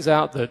 it turns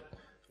out that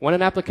when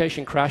an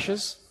application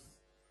crashes,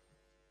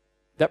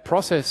 that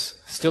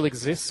process still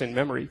exists in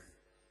memory.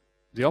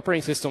 The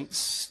operating system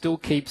still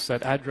keeps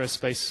that address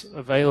space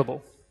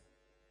available.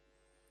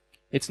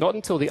 It's not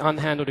until the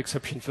unhandled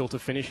exception filter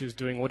finishes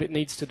doing what it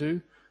needs to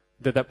do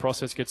that that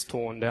process gets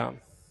torn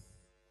down.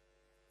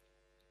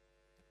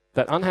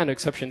 That unhandled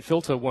exception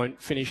filter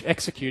won't finish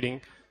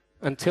executing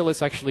until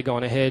it's actually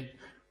gone ahead,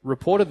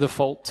 reported the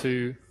fault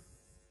to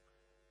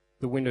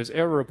the Windows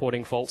Error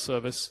Reporting fault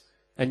service,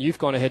 and you've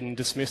gone ahead and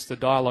dismissed the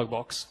dialog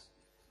box.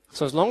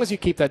 So as long as you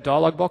keep that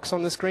dialog box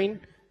on the screen,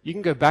 you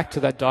can go back to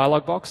that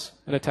dialog box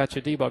and attach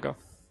a debugger.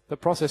 The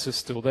process is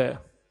still there.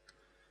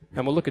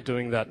 And we'll look at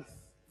doing that.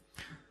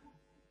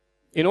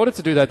 In order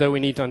to do that, though, we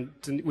need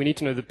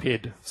to know the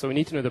PID. So we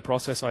need to know the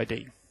process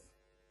ID.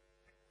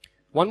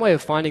 One way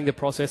of finding the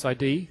process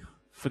ID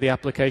for the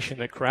application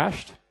that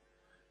crashed,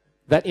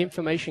 that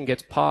information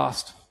gets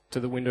passed to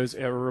the Windows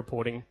Error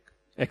Reporting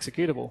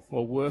executable,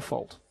 or WER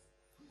fault.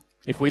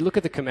 If we look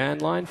at the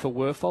command line for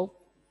WER fault,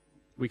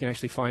 we can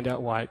actually find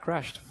out why it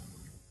crashed.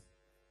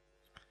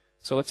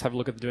 So let's have a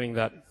look at doing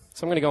that.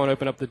 So I'm going to go and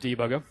open up the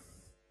debugger.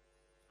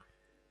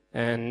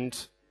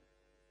 And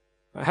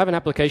I have an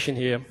application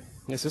here.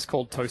 This is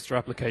called Toaster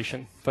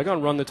application. If I go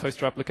and run the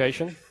Toaster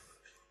application,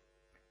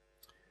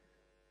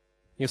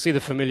 you'll see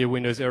the familiar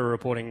Windows Error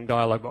Reporting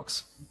dialog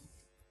box.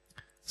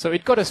 So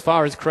it got as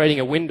far as creating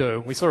a window.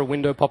 We saw a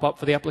window pop up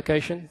for the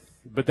application,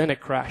 but then it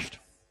crashed.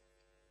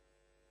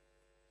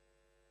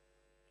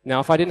 Now,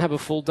 if I didn't have a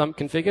full dump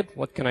configured,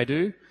 what can I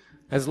do?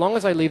 As long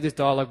as I leave this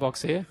dialog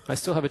box here, I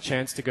still have a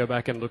chance to go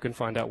back and look and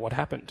find out what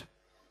happened.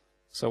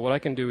 So what I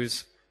can do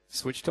is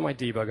switch to my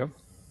debugger,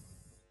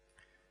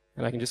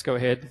 and I can just go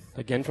ahead,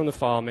 again from the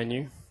file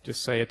menu,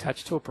 just say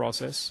attach to a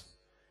process.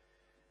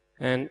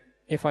 And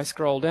if I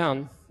scroll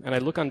down and I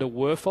look under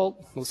WER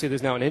fault, we'll see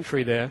there's now an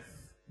entry there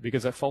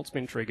because that fault's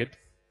been triggered.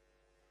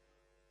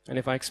 And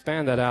if I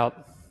expand that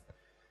out,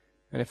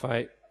 and if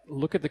I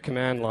look at the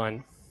command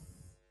line,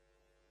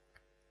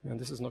 and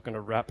this is not going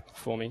to wrap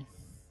for me,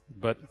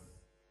 but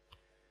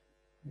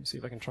let me see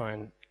if I can try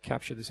and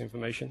capture this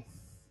information.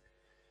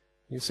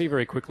 You'll see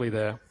very quickly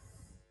there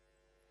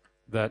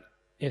that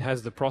it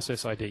has the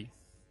process ID.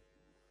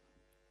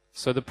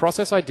 So the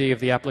process ID of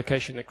the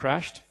application that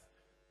crashed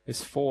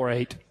is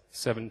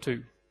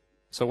 4872.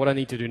 So what I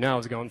need to do now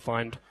is go and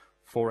find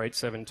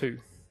 4872.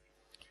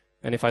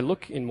 And if I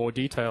look in more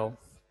detail,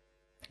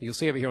 you'll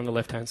see over here on the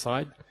left-hand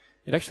side,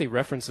 it actually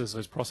references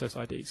those process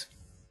IDs.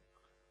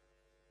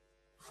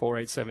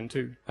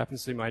 4872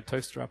 happens to be my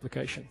Toaster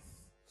application.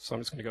 So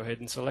I'm just going to go ahead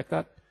and select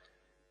that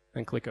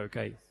and click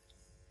OK.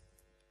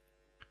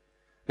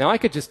 Now I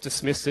could just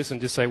dismiss this and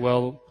just say,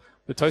 well,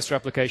 the Toaster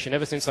application,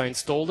 ever since I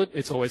installed it,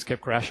 it's always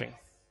kept crashing.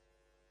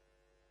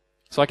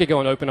 So I could go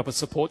and open up a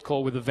support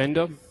call with the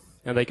vendor,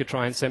 and they could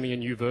try and send me a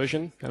new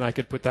version, and I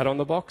could put that on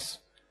the box,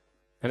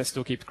 and it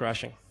still keeps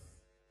crashing.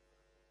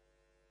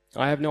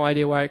 I have no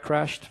idea why it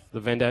crashed. The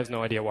vendor has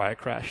no idea why it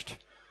crashed.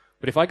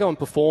 But if I go and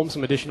perform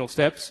some additional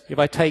steps, if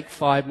I take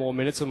 5 more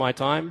minutes of my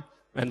time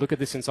and look at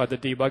this inside the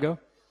debugger,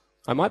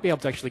 I might be able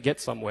to actually get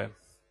somewhere.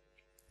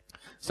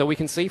 So we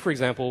can see, for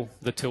example,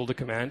 the tilde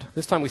command.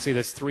 This time we see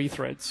there's 3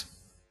 threads.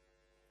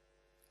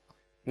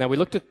 Now we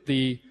looked at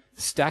the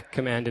stack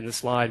command in the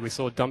slide. We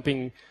saw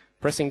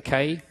pressing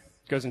K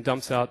goes and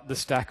dumps out the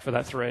stack for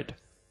that thread.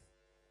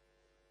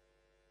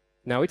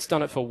 Now it's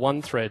done it for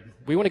 1 thread.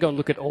 We want to go and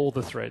look at all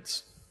the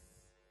threads.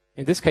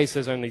 In this case,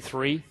 there's only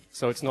 3,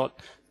 so it's not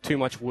too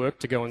much work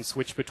to go and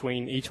switch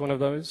between each one of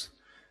those.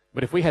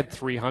 But if we had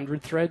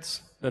 300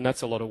 threads, then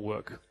that's a lot of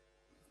work.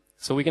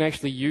 So we can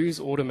actually use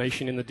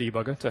automation in the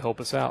debugger to help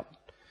us out.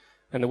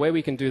 And the way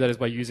we can do that is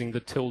by using the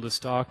tilde*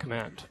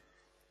 command.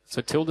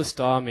 So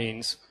tilde*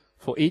 means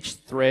for each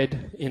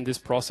thread in this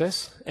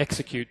process,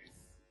 execute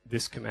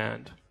this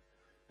command.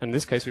 And in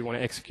this case, we want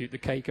to execute the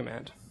K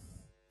command.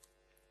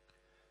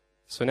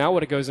 So now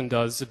what it goes and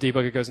does, the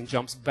debugger goes and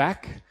jumps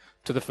back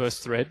to the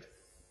first thread,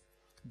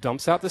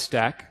 dumps out the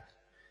stack.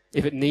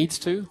 If it needs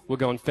to, we'll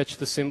go and fetch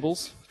the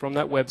symbols from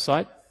that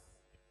website.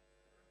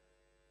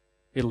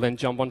 It'll then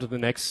jump onto the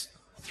next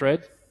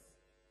thread,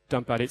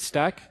 dump out its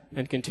stack,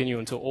 and continue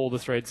until all the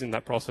threads in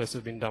that process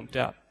have been dumped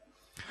out.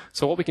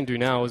 So what we can do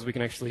now is we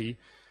can actually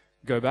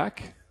go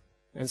back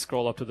and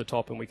scroll up to the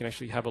top, and we can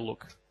actually have a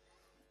look.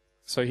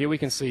 So here we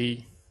can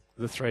see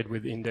the thread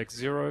with index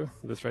 0,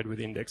 the thread with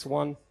index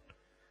 1,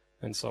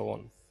 and so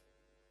on.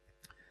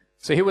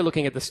 So here we're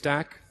looking at the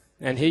stack,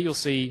 and here you'll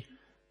see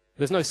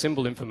there's no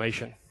symbol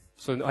information.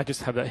 So I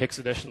just have that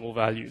hexadecimal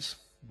values.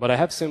 But I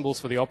have symbols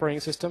for the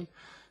operating system.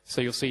 So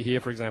you'll see here,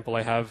 for example,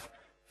 I have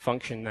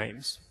function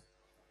names.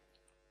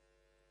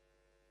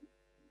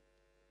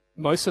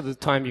 Most of the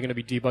time you're going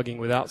to be debugging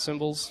without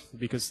symbols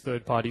because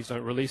third parties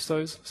don't release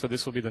those. So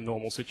this will be the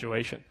normal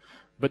situation.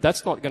 But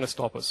that's not going to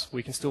stop us.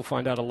 We can still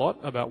find out a lot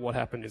about what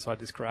happened inside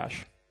this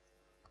crash.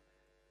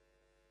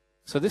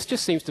 So this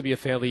just seems to be a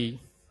fairly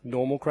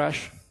normal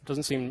crash.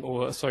 Doesn't seem,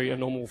 or sorry, a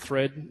normal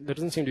thread. There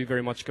doesn't seem to be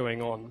very much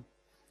going on.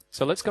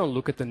 So let's go and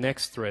look at the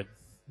next thread,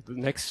 the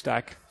next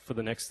stack for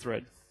the next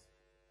thread.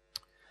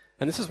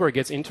 And this is where it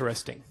gets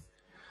interesting.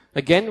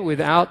 Again,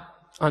 without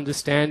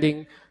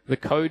understanding the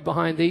code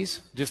behind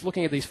these, just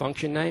looking at these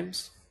function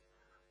names,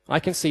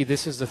 I can see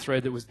this is the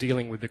thread that was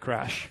dealing with the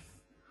crash.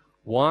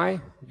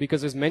 Why?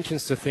 Because there's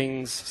mentions to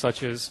things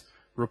such as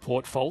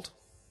report fault.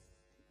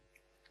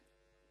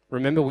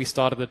 Remember, we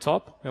start at the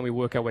top and we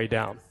work our way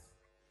down.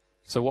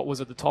 So what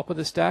was at the top of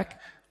the stack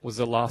was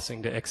the last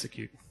thing to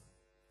execute.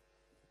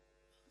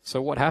 So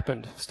what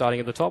happened? Starting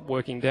at the top,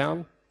 working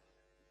down,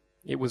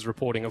 it was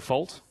reporting a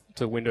fault,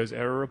 to Windows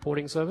Error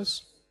Reporting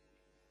Service.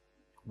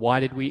 Why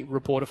did we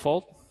report a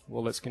fault?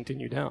 Well, let's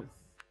continue down.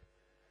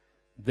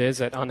 There's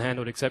that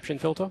unhandled exception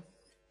filter.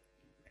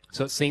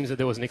 So it seems that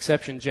there was an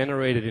exception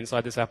generated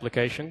inside this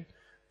application,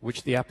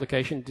 which the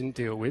application didn't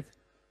deal with.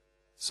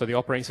 So the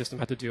operating system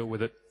had to deal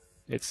with it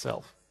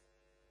itself.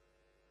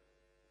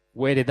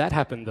 Where did that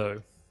happen,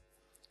 though?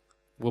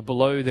 Well,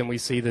 below then we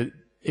see the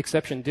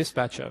exception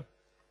dispatcher.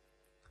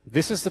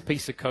 This is the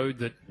piece of code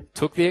that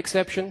took the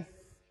exception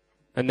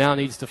and now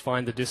needs to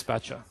find the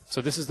dispatcher.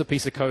 So this is the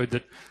piece of code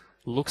that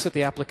looks at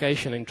the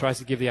application and tries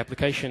to give the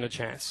application a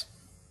chance.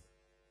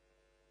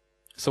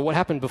 So what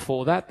happened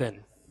before that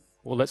then?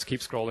 Well, let's keep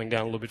scrolling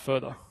down a little bit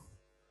further.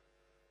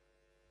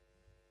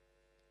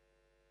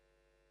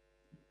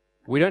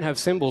 We don't have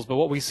symbols, but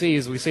what we see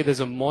is there's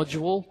a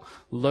module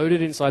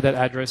loaded inside that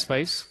address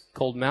space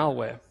called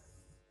malware.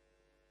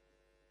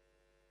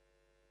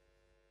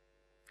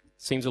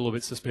 Seems a little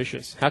bit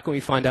suspicious. How can we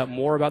find out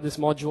more about this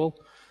module?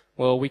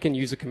 Well, we can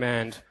use a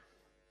command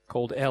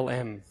called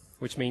lm,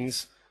 which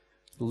means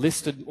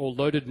listed or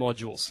loaded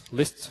modules.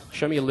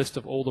 Show me a list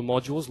of all the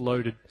modules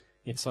loaded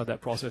inside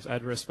that process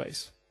address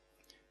space.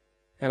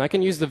 And I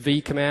can use the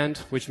v command,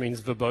 which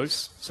means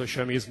verbose, so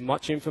show me as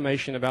much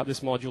information about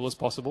this module as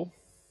possible.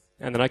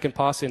 And then I can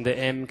pass in the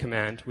m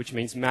command, which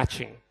means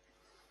matching.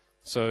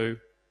 So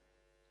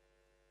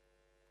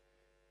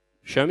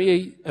show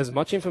me as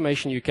much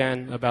information you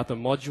can about the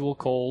module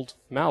called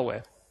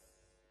malware.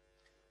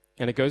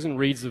 And it goes and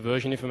reads the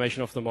version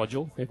information off the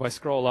module. If I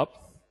scroll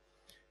up,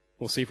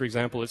 we'll see, for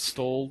example, it's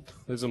stalled.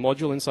 There's a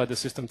module inside the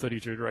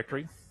system32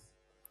 directory.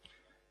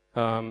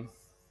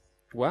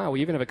 Wow,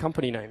 we even have a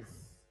company name.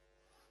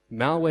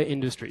 Malware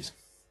Industries.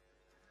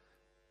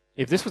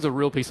 If this was a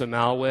real piece of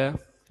malware,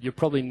 you're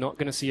probably not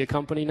going to see a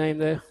company name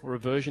there or a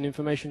version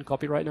information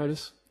copyright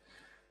notice.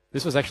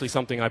 This was actually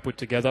something I put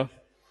together.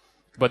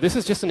 But this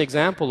is just an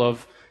example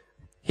of,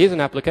 here's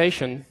an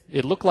application.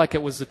 It looked like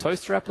it was the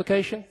toaster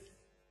application.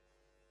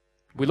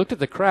 We looked at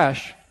the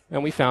crash,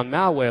 and we found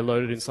malware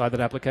loaded inside that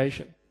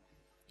application.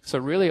 So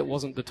really, it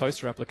wasn't the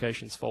toaster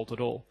application's fault at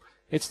all.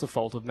 It's the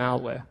fault of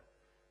malware.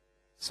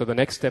 So the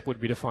next step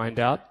would be to find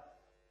out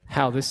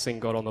how this thing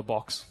got on the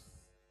box.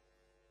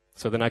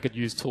 So then I could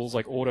use tools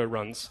like auto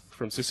runs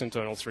from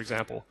sysinternals, for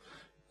example,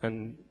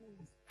 and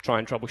try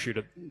and troubleshoot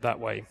it that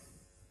way.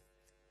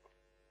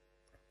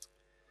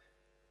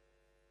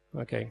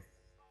 Okay.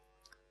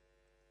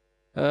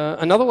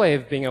 Another way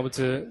of being able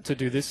to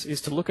do this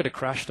is to look at a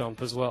crash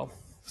dump as well.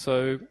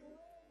 So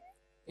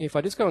if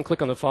I just go and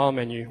click on the file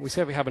menu, we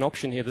see we have an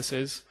option here that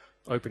says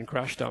open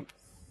crash dump.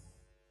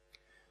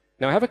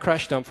 Now I have a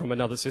crash dump from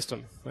another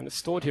system, and it's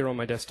stored here on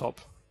my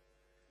desktop.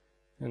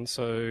 And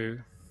so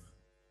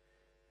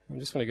I'm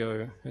just going to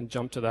go and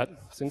jump to that.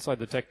 It's inside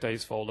the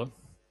TechDays folder.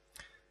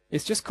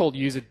 It's just called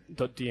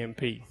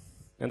user.dmp,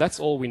 and that's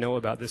all we know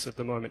about this at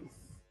the moment.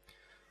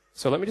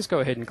 So let me just go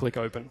ahead and click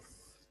open.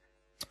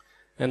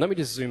 And let me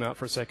just zoom out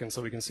for a second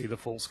so we can see the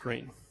full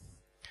screen.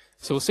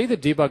 So we'll see the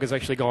debug has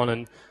actually gone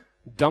and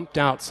dumped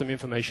out some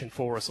information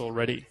for us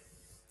already.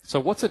 So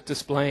what's it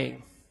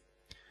displaying?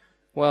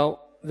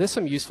 Well, there's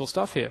some useful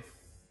stuff here.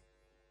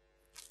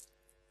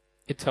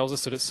 It tells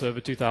us that it's server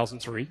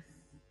 2003.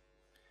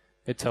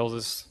 It tells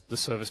us the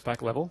service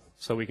pack level,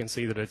 so we can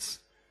see that it's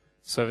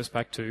service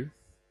pack 2.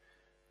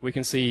 We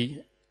can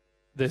see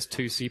there's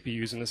 2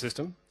 CPUs in the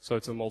system, so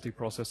it's a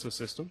multiprocessor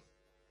system.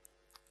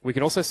 We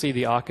can also see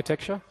the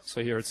architecture,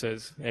 so here it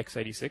says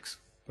x86,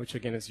 which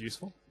again is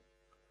useful.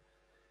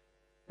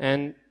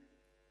 And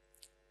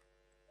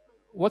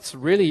what's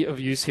really of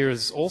use here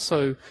is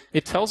also,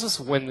 it tells us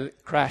when the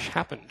crash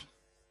happened.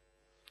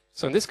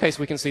 So in this case,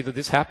 we can see that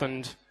this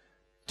happened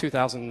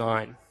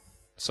 2009,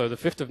 so the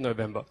 5th of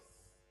November.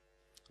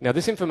 Now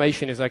this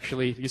information is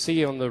actually, you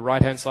see on the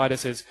right-hand side it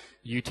says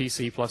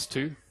UTC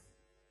 +2.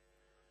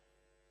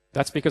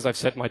 That's because I've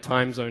set my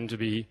time zone to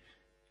be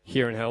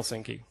here in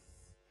Helsinki.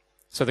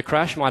 So the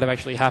crash might have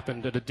actually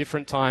happened at a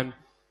different time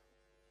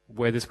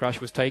where this crash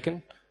was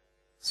taken.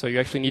 So you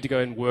actually need to go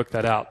and work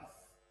that out.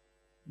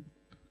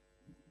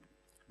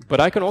 But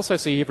I can also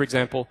see here, for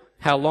example,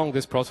 how long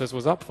this process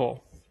was up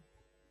for.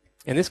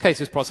 In this case,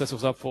 this process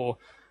was up for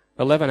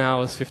 11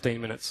 hours, 15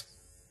 minutes,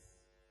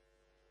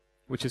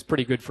 which is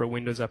pretty good for a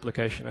Windows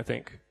application, I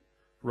think,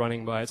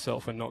 running by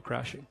itself and not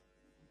crashing.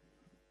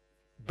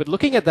 But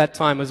looking at that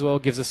time as well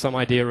gives us some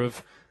idea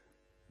of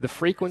the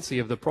frequency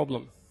of the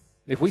problem.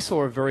 If we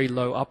saw a very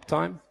low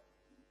uptime,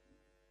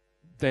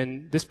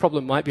 then this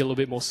problem might be a little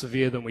bit more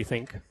severe than we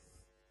think.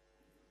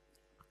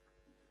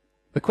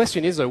 The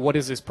question is, though, what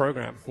is this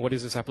program? What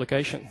is this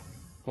application?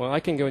 Well,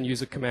 I can go and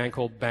use a command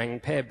called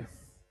bangpeb.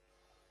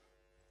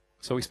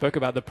 So we spoke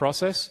about the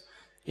process.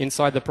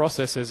 Inside the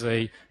process is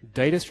a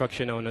data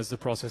structure known as the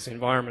process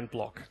environment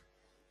block.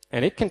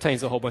 And it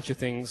contains a whole bunch of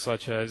things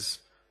such as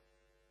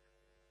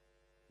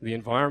the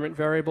environment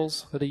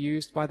variables that are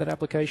used by that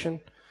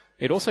application.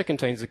 It also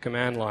contains a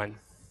command line.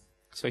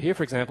 So here,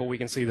 for example, we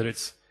can see that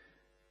it's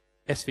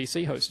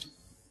SVC host.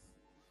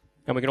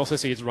 And we can also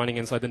see it's running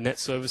inside the net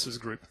services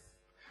group.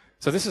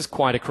 So this is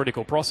quite a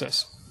critical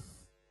process.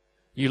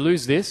 You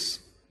lose this,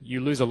 you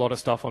lose a lot of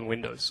stuff on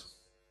Windows.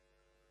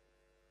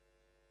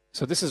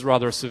 So this is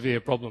rather a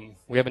severe problem.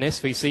 We have an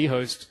SVC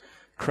host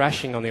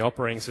crashing on the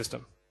operating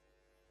system.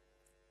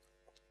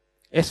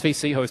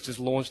 SVC host is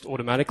launched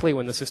automatically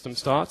when the system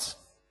starts.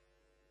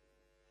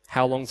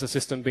 How long's the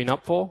system been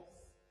up for?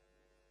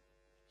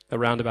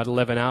 Around about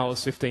 11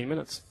 hours, 15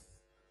 minutes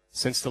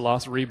since the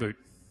last reboot.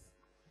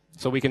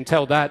 So we can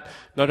tell that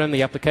not only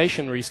the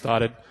application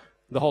restarted,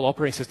 the whole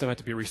operating system had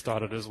to be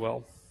restarted as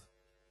well.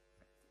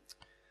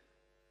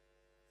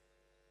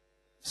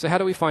 So how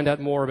do we find out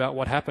more about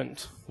what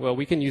happened? Well,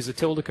 we can use the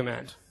tilde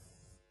command.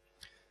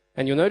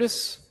 And you'll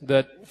notice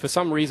that for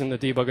some reason the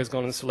debugger's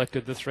gone and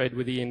selected the thread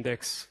with the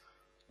index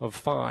of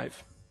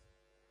 5.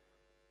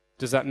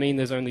 Does that mean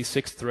there's only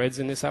 6 threads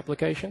in this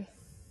application?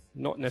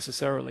 Not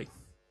necessarily.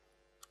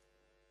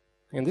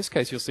 In this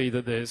case, you'll see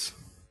that there's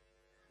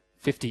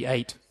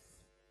 58.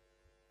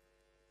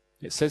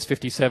 It says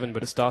 57,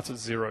 but it starts at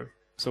 0.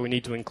 So we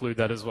need to include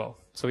that as well.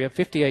 So we have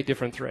 58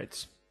 different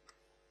threads.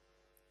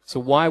 So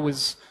why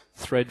was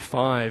thread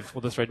 5,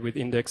 or the thread with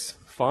index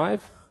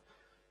 5,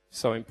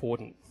 so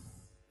important?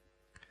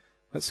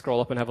 Let's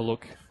scroll up and have a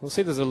look. We'll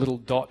see there's a little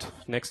dot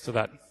next to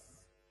that.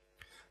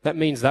 That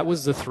means that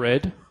was the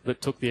thread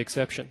that took the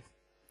exception.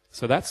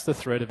 So that's the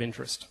thread of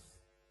interest.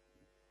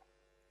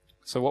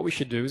 So what we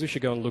should do is we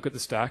should go and look at the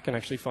stack and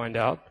actually find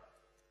out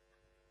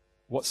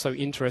what's so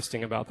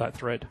interesting about that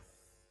thread.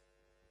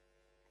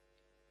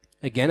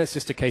 Again, it's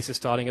just a case of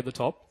starting at the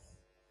top,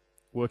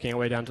 working our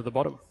way down to the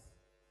bottom.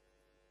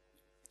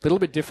 A little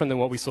bit different than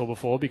what we saw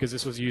before because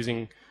this was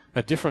using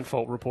a different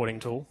fault reporting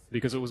tool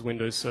because it was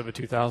Windows Server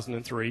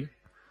 2003.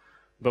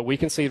 But we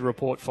can see the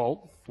report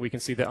fault, we can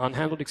see the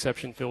unhandled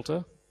exception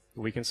filter,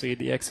 we can see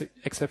the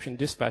exception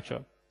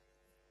dispatcher.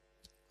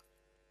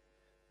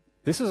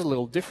 This is a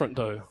little different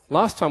though.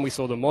 Last time we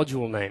saw the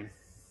module name,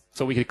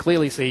 so we could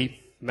clearly see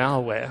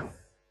malware.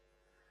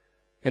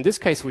 In this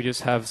case, we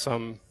just have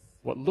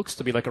what looks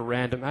to be like a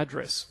random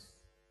address.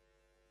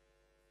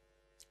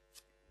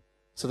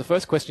 So the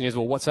first question is,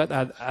 well, what's at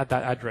that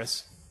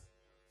address?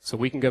 So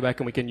we can go back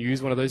and we can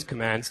use one of those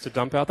commands to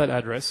dump out that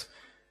address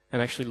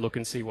and actually look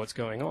and see what's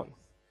going on.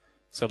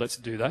 So let's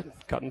do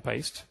that, cut and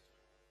paste.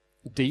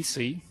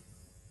 DC,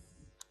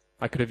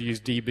 I could have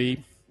used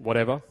DB,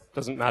 whatever,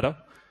 doesn't matter.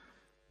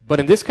 But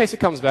in this case, it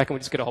comes back and we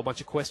just get a whole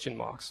bunch of question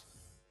marks.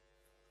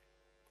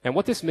 And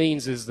what this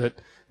means is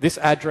that this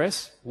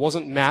address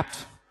wasn't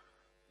mapped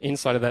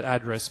inside of that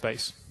address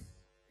space.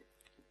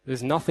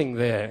 There's nothing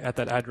there at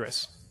that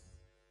address.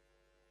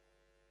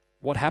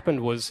 What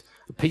happened was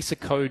a piece of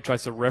code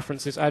tries to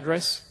reference this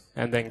address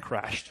and then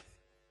crashed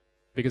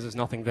because there's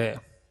nothing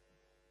there.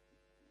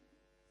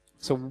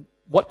 So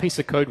what piece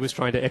of code was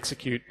trying to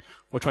execute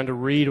or trying to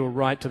read or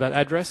write to that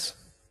address?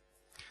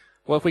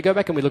 Well, if we go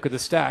back and we look at the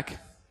stack,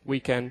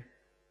 we can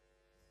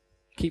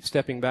keep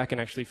stepping back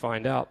and actually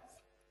find out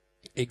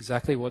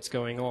exactly what's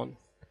going on.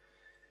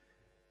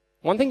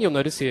 One thing you'll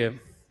notice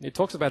here, it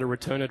talks about a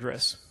return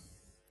address.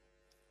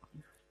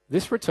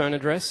 This return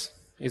address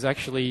is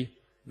actually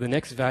the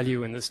next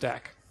value in the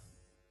stack.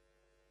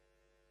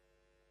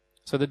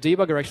 So the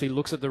debugger actually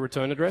looks at the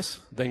return address,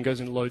 then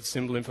goes and loads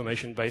symbol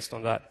information based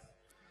on that.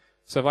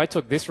 So if I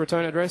took this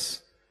return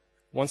address,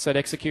 once that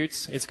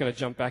executes, it's going to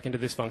jump back into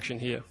this function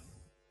here.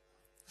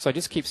 So I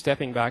just keep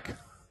stepping back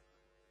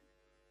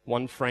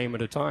one frame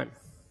at a time.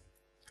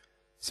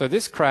 So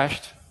this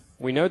crashed.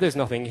 We know there's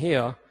nothing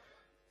here.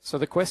 So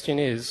the question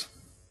is,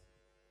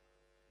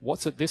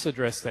 what's at this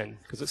address then?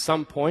 Because at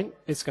some point,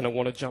 it's going to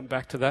want to jump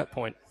back to that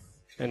point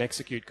and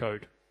execute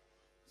code.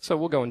 So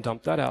we'll go and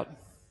dump that out.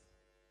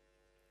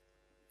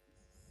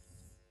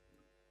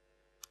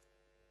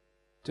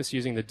 Just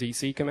using the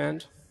DC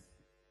command.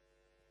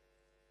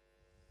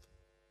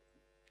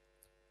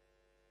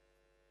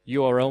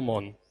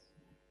 URLmon.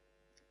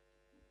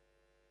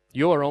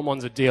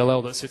 URLmon's a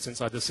DLL that sits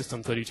inside the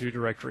System32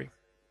 directory.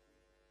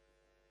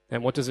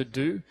 And what does it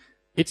do?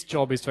 Its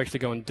job is to actually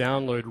go and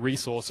download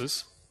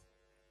resources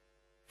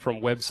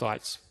from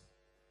websites.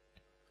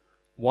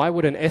 Why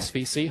would an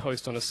SVC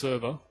host on a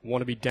server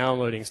want to be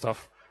downloading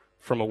stuff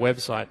from a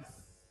website?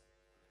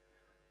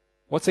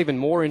 What's even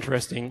more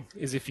interesting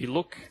is if you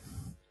look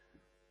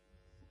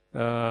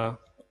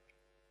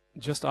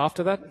just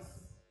after that,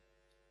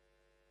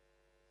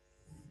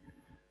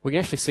 we can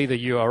actually see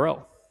the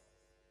URL.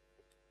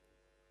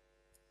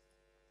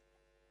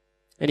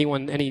 Any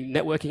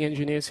networking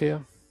engineers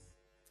here?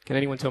 Can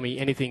anyone tell me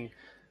anything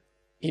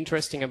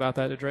interesting about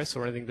that address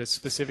or anything that's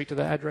specific to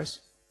that address?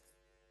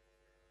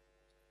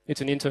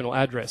 It's an internal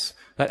address.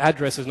 That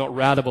address is not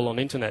routable on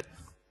internet.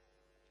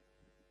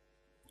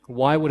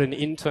 Why would an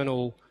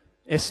internal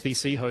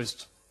SVC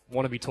host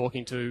want to be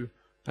talking to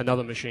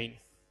another machine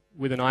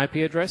with an IP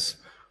address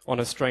on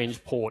a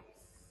strange port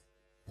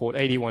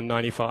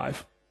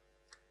 8195?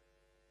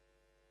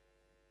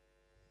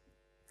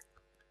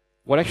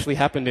 What actually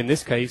happened in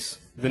this case,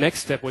 the next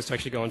step was to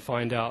actually go and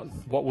find out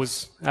what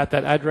was at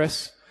that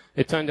address.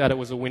 It turned out it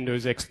was a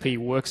Windows XP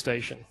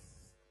workstation.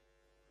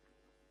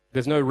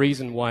 There's no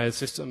reason why a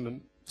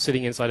system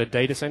sitting inside a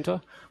data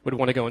center would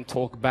want to go and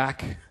talk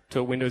back to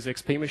a Windows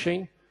XP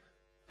machine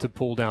to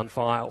pull down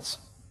files.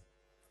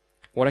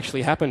 What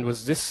actually happened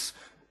was this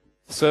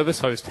service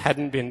host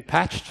hadn't been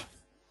patched,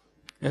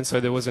 and so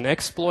there was an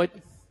exploit,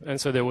 and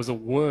so there was a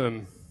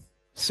worm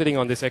sitting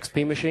on this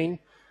XP machine,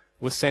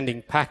 was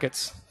sending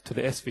packets to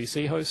the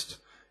SVC host.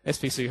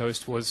 SVC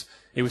host was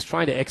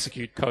trying to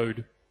execute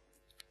code,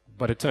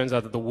 but it turns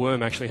out that the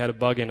worm actually had a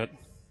bug in it,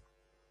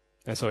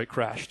 and so it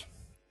crashed.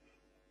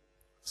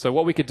 So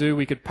what we could do,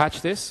 we could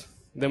patch this,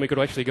 then we could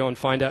actually go and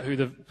find out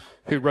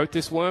who wrote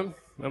this worm,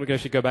 and we could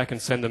actually go back and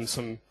send them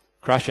some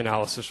crash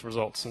analysis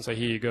results and say,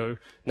 here you go.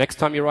 Next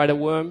time you write a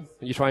worm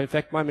and you try and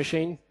infect my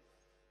machine,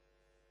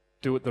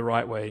 do it the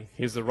right way.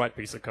 Here's the right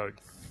piece of code.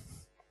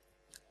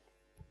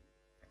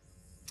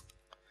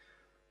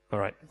 All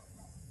right.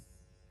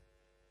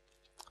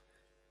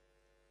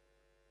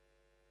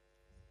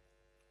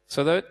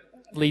 So that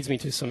leads me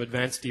to some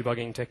advanced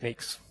debugging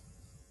techniques.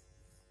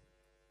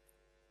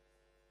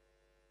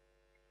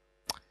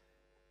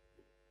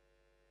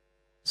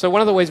 So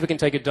one of the ways we can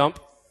take a dump,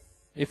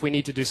 if we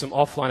need to do some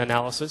offline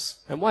analysis,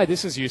 and why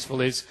this is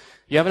useful is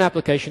you have an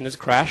application that's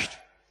crashed,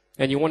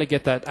 and you want to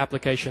get that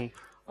application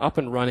up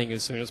and running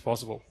as soon as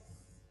possible.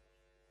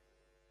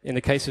 In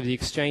the case of the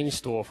Exchange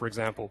store, for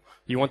example,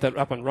 you want that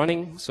up and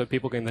running so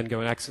people can then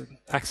go and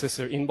access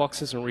their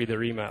inboxes and read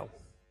their email.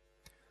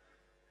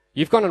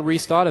 You've gone and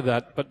restarted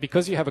that, but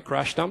because you have a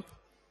crash dump,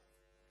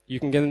 you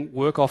can then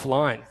work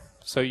offline.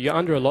 So you're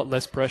under a lot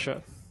less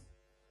pressure.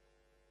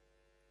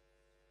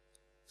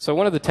 So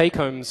one of the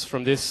take-homes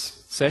from this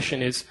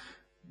session is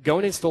go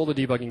and install the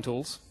debugging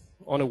tools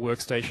on a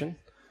workstation.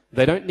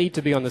 They don't need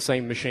to be on the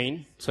same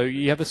machine. So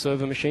you have a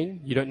server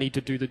machine. You don't need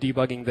to do the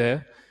debugging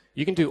there.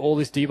 You can do all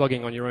this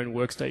debugging on your own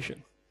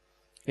workstation.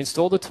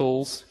 Install the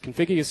tools,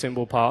 configure your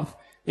symbol path.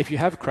 If you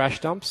have crash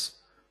dumps,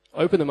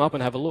 open them up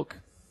and have a look,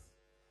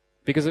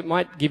 because it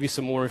might give you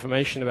some more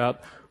information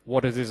about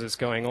what it is that's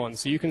going on.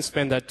 So you can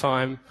spend that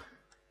time,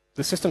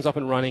 the system's up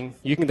and running,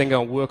 you can then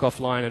go and work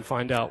offline and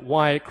find out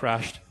why it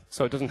crashed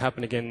so it doesn't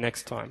happen again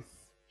next time.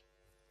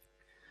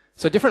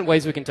 So different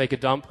ways we can take a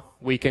dump.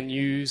 We can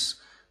use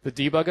the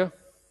debugger.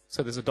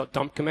 So there's a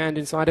 .dump command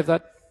inside of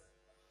that.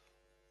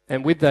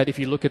 And with that, if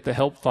you look at the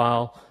help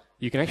file,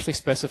 you can actually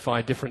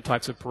specify different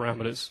types of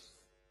parameters.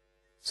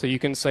 So you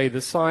can say the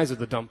size of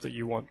the dump that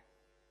you want.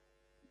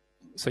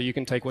 So you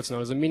can take what's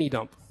known as a mini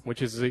dump,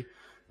 which is a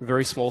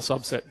very small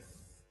subset.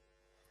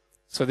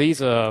 So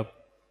these are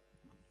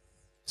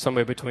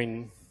somewhere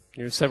between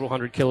several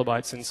hundred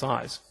kilobytes in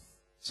size.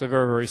 So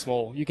very, very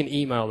small. You can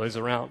email those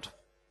around.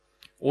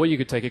 Or you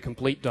could take a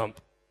complete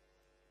dump,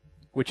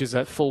 which is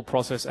that full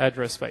process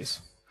address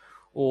space.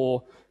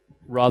 Or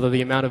rather,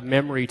 the amount of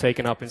memory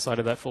taken up inside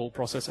of that full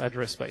process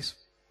address space.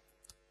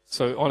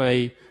 So on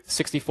a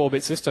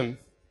 64-bit system,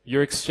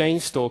 your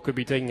Exchange store could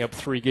be taking up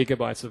 3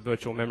 gigabytes of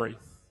virtual memory.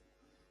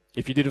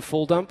 If you did a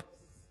full dump,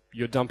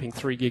 you're dumping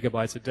 3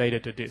 gigabytes of data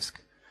to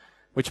disk,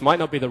 which might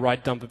not be the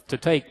right dump to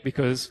take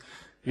because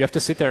you have to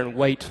sit there and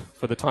wait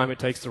for the time it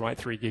takes to write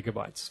 3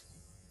 gigabytes.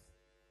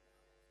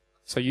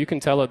 So you can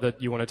tell it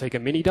that you want to take a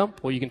mini dump,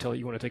 or you can tell it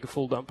you want to take a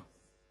full dump.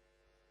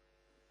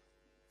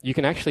 You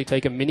can actually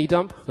take a mini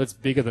dump that's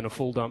bigger than a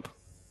full dump,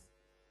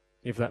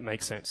 if that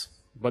makes sense.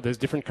 But there's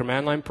different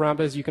command line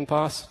parameters you can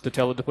pass to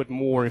tell it to put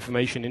more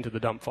information into the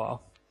dump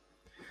file.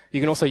 You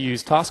can also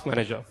use Task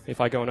Manager. If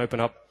I go and open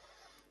up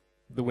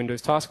the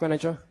Windows Task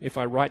Manager, if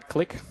I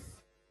right-click,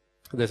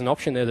 there's an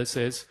option there that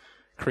says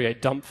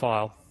Create Dump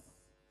File.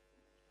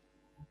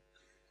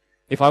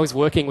 If I was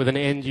working with an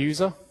end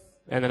user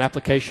and an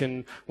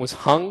application was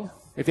hung,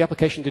 if the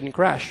application didn't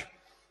crash,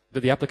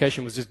 but the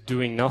application was just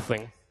doing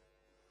nothing,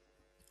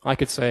 I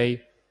could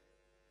say,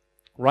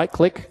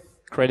 right-click,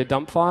 create a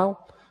dump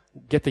file,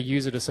 get the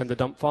user to send the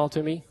dump file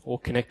to me, or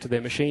connect to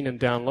their machine and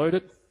download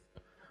it,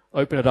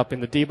 open it up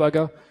in the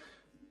debugger,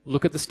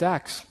 look at the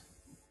stacks,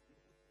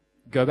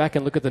 go back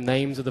and look at the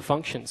names of the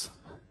functions,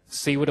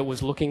 see what it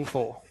was looking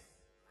for.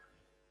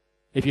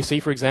 If you see,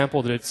 for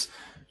example, that it's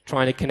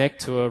trying to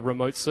connect to a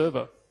remote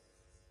server,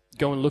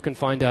 go and look and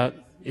find out,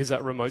 is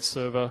that remote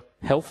server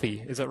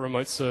healthy? Is that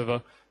remote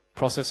server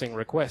processing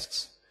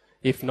requests?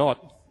 If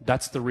not,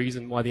 that's the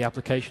reason why the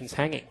application's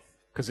hanging,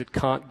 because it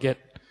can't get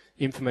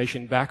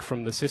information back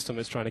from the system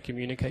it's trying to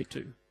communicate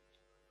to.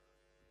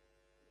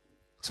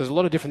 So there's a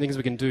lot of different things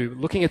we can do.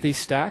 Looking at these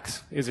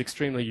stacks is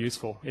extremely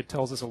useful. It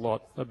tells us a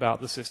lot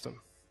about the system.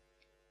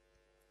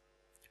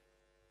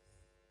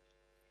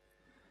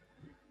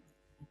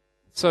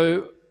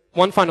 So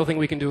one final thing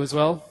we can do as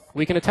well,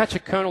 we can attach a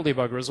kernel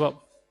debugger as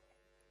well.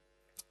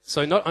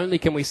 So not only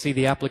can we see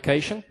the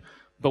application,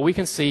 but we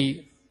can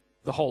see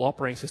the whole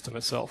operating system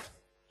itself.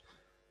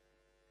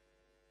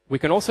 We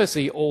can also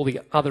see all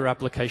the other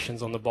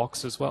applications on the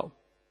box as well.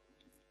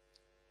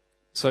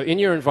 So in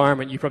your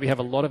environment, you probably have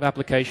a lot of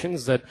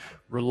applications that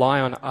rely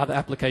on other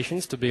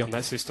applications to be on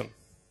that system.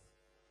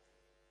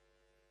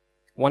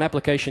 One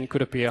application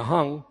could appear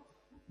hung,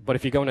 but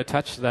if you go and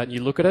attach to that and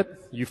you look at it,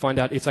 you find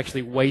out it's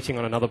actually waiting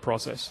on another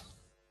process.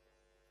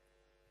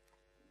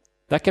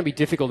 That can be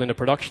difficult in a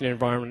production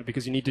environment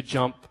because you need to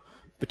jump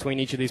between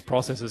each of these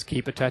processes,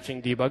 keep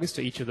attaching debuggers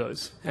to each of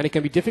those. And it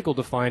can be difficult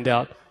to find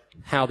out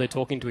how they're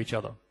talking to each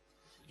other.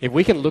 If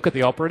we can look at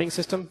the operating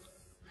system,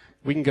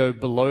 we can go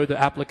below the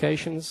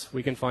applications,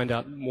 we can find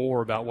out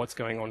more about what's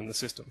going on in the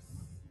system.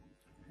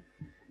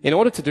 In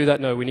order to do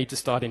that, we need to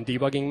start in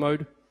debugging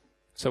mode.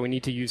 So we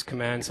need to use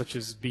commands such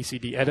as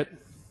bcdedit.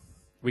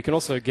 We can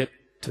also get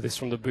to this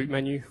from the boot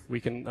menu.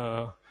 We can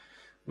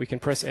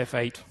press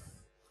F8.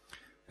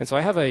 And so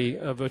I have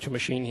a virtual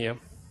machine here.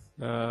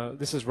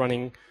 This is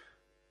running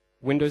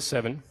Windows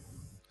 7.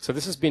 So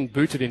this has been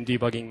booted in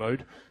debugging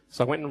mode.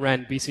 So I went and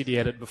ran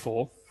bcdedit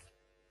before.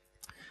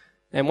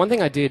 And one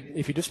thing I did,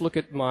 if you just look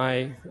at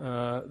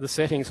the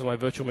settings of my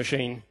virtual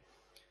machine,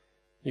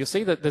 you'll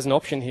see that there's an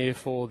option here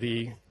for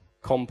the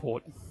COM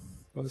port,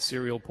 or the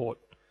serial port.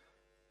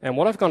 And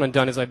what I've gone and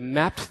done is I've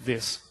mapped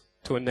this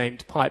to a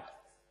named pipe.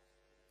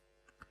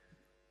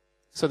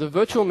 So the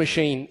virtual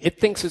machine, it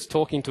thinks it's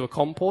talking to a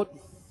COM port,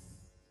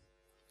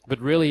 but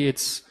really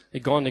it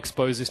gone and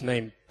exposed this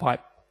named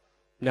pipe.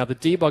 Now the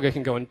debugger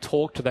can go and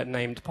talk to that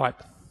named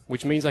pipe,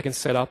 which means I can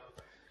set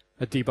up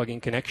a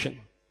debugging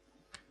connection.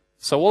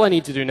 So all I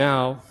need to do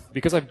now,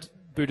 because I've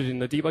booted in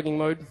the debugging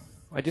mode,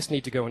 I just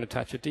need to go and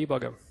attach a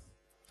debugger.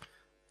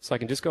 So I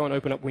can just go and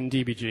open up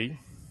WinDBG, and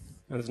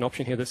there's an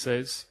option here that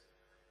says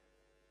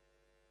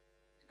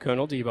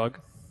kernel debug.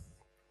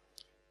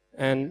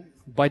 And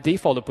by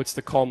default, it puts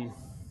the COM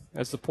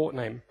as the port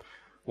name.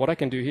 What I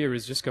can do here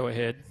is just go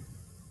ahead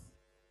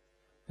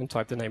and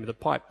type the name of the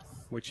pipe,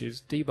 which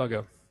is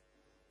debugger.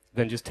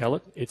 Then just tell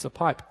it it's a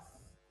pipe.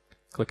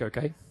 Click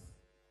OK.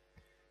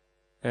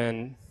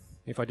 And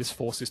if I just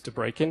force this to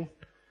break in,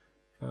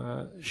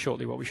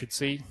 shortly what we should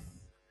see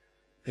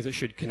is it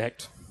should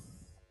connect.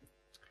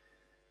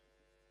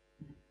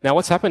 Now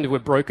what's happened is we're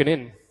broken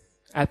in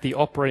at the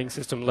operating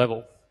system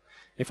level.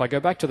 If I go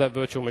back to that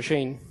virtual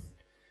machine,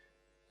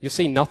 you'll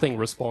see nothing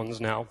responds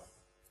now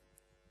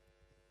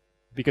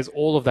because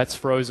all of that's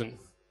frozen.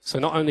 So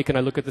not only can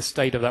I look at the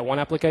state of that one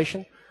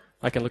application,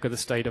 I can look at the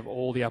state of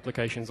all the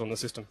applications on the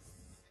system.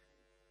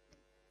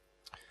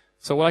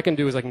 So what I can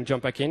do is I can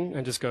jump back in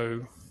and just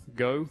go,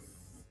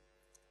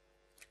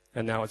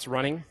 and now it's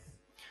running.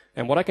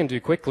 And what I can do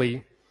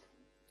quickly,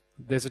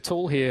 there's a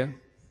tool here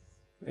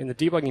in the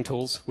debugging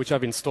tools, which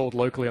I've installed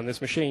locally on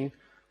this machine,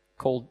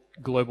 called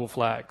global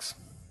flags.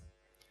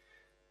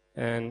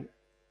 And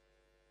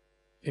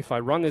if I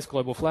run this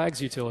global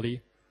flags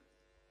utility,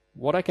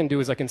 what I can do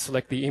is I can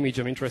select the image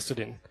I'm interested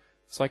in.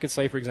 So I could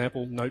say, for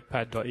example,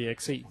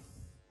 notepad.exe.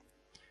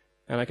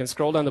 And I can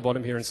scroll down the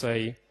bottom here and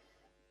say,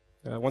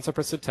 once I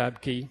press the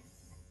tab key,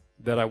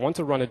 that I want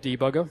to run a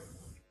debugger.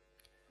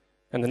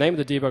 And the name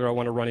of the debugger I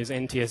want to run is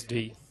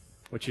NTSD,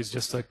 which is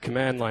just a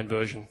command line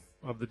version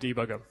of the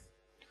debugger.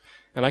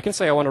 And I can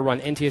say I want to run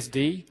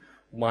NTSD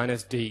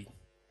minus D,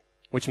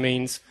 which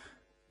means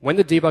when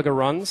the debugger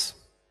runs,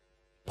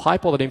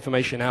 pipe all that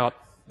information out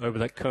over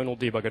that kernel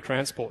debugger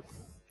transport.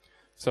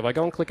 So if I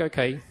go and click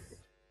OK,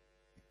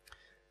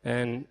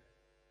 and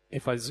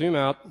if I zoom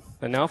out,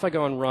 and now if I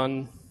go and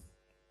run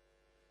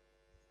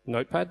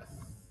Notepad,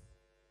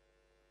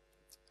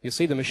 you'll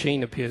see the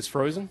machine appears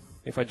frozen.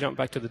 If I jump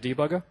back to the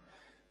debugger,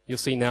 you'll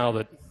see now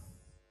that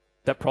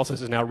that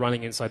process is now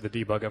running inside the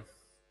debugger.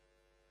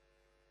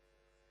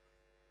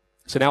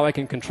 So now I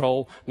can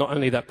control not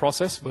only that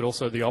process, but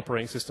also the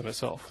operating system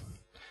itself.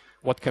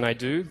 What can I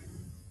do?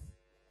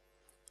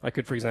 I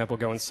could, for example,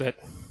 go and set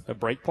a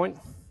breakpoint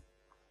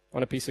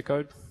on a piece of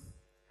code.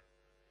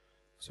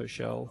 So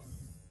shell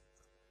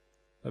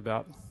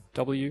about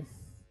W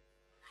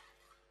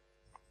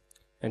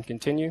and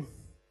continue.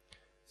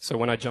 So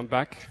when I jump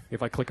back,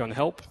 if I click on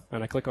help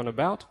and I click on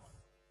about,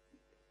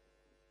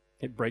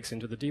 it breaks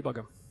into the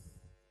debugger.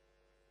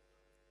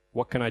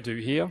 What can I do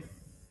here?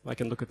 I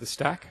can look at the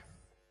stack.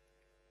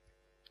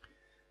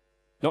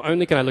 Not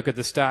only can I look at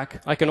the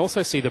stack, I can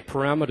also see the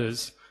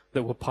parameters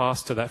that were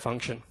passed to that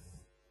function.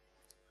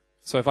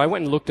 So if I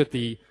went and looked at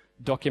the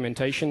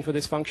documentation for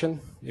this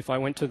function, if I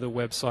went to the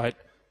website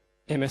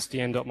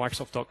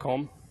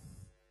msdn.microsoft.com,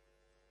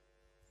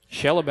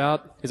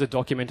 shellabout is a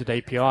documented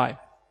API.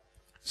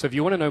 So if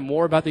you want to know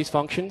more about these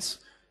functions,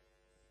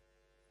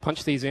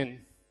 punch these in.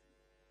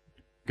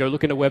 Go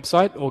look in a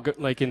website, or go,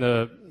 like in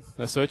a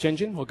search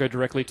engine, or go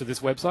directly to this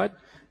website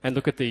and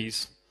look at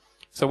these.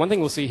 So one thing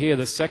we'll see here,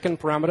 the second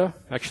parameter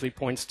actually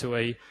points to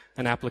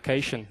an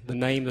application, the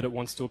name that it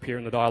wants to appear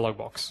in the dialog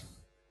box.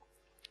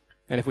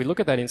 And if we look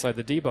at that inside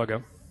the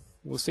debugger,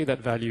 we'll see that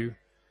value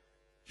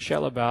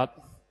shellabout,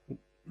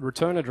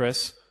 return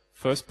address,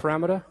 first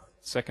parameter,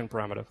 second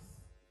parameter.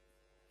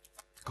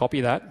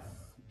 Copy that,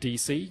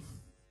 DC,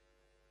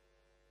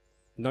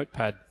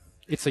 Notepad.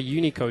 It's a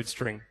Unicode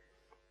string.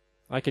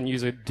 I can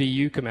use a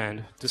du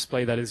command,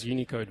 display that as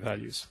Unicode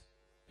values.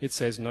 It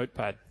says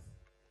Notepad.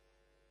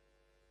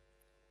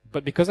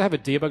 But because I have a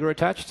debugger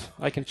attached,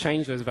 I can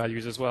change those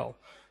values as well.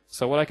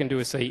 So what I can do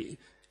is say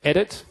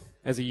edit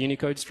as a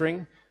Unicode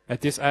string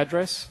at this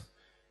address,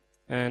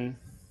 and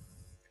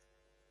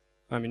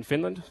I'm in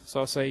Finland, so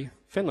I'll say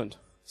Finland.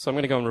 So I'm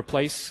going to go and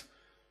replace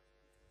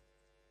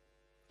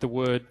the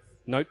word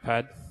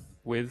notepad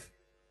with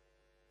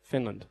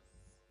Finland.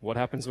 What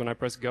happens when I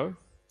press go?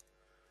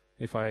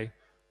 If I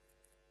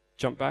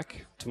jump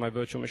back to my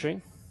virtual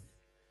machine,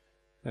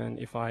 and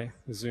if I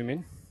zoom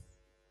in,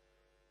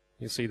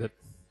 you'll see that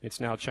it's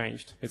now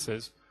changed. It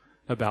says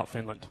about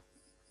Finland.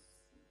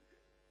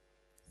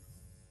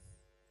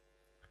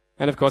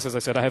 And of course, as I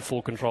said, I have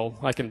full control.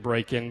 I can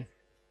break in,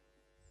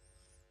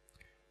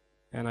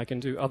 and I can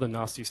do other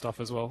nasty stuff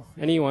as well.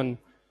 Anyone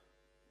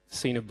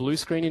seen a blue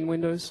screen in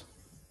Windows?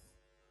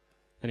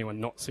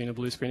 Anyone not seen a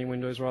blue screen in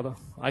Windows, rather?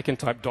 I can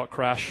type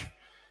 .crash,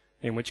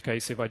 in which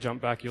case, if I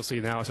jump back, you'll see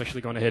now it's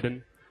actually gone ahead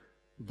and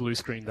blue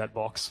screened that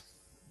box.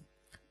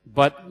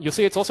 But you'll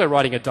see it's also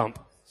writing a dump.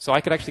 So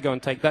I could actually go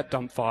and take that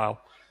dump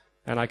file,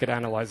 and I could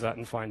analyze that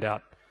and find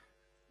out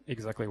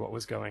exactly what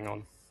was going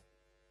on.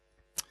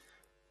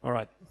 All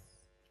right.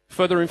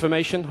 Further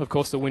information, of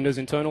course, the Windows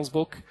Internals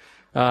book.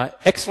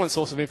 Excellent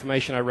source of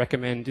information I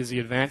recommend is the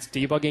Advanced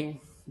Debugging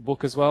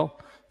book as well.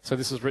 So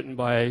this was written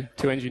by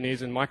 2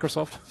 engineers in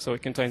Microsoft, so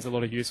it contains a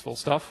lot of useful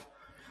stuff.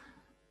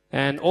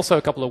 And also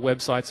a couple of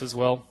websites as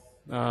well.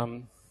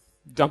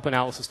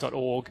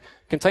 Dumpanalysis.org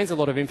contains a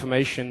lot of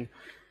information.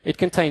 It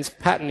contains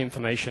pattern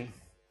information.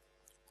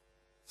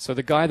 So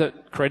the guy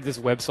that created this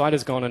website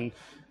has gone and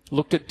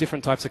looked at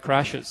different types of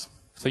crashes.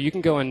 So you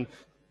can go and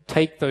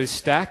take those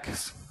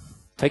stacks,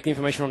 take the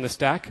information from the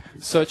stack,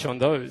 search on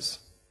those.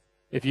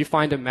 If you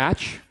find a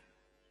match,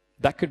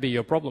 that could be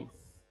your problem.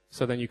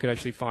 So then you could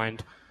actually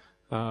find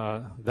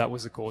that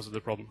was the cause of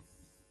the problem.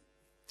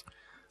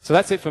 So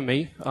that's it for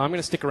me. I'm going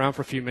to stick around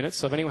for a few minutes.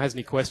 So if anyone has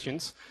any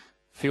questions,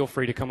 feel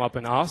free to come up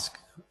and ask.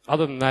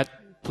 Other than that,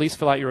 please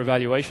fill out your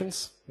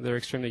evaluations. They're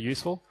extremely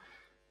useful.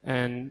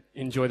 And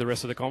enjoy the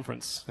rest of the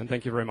conference. And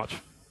thank you very much.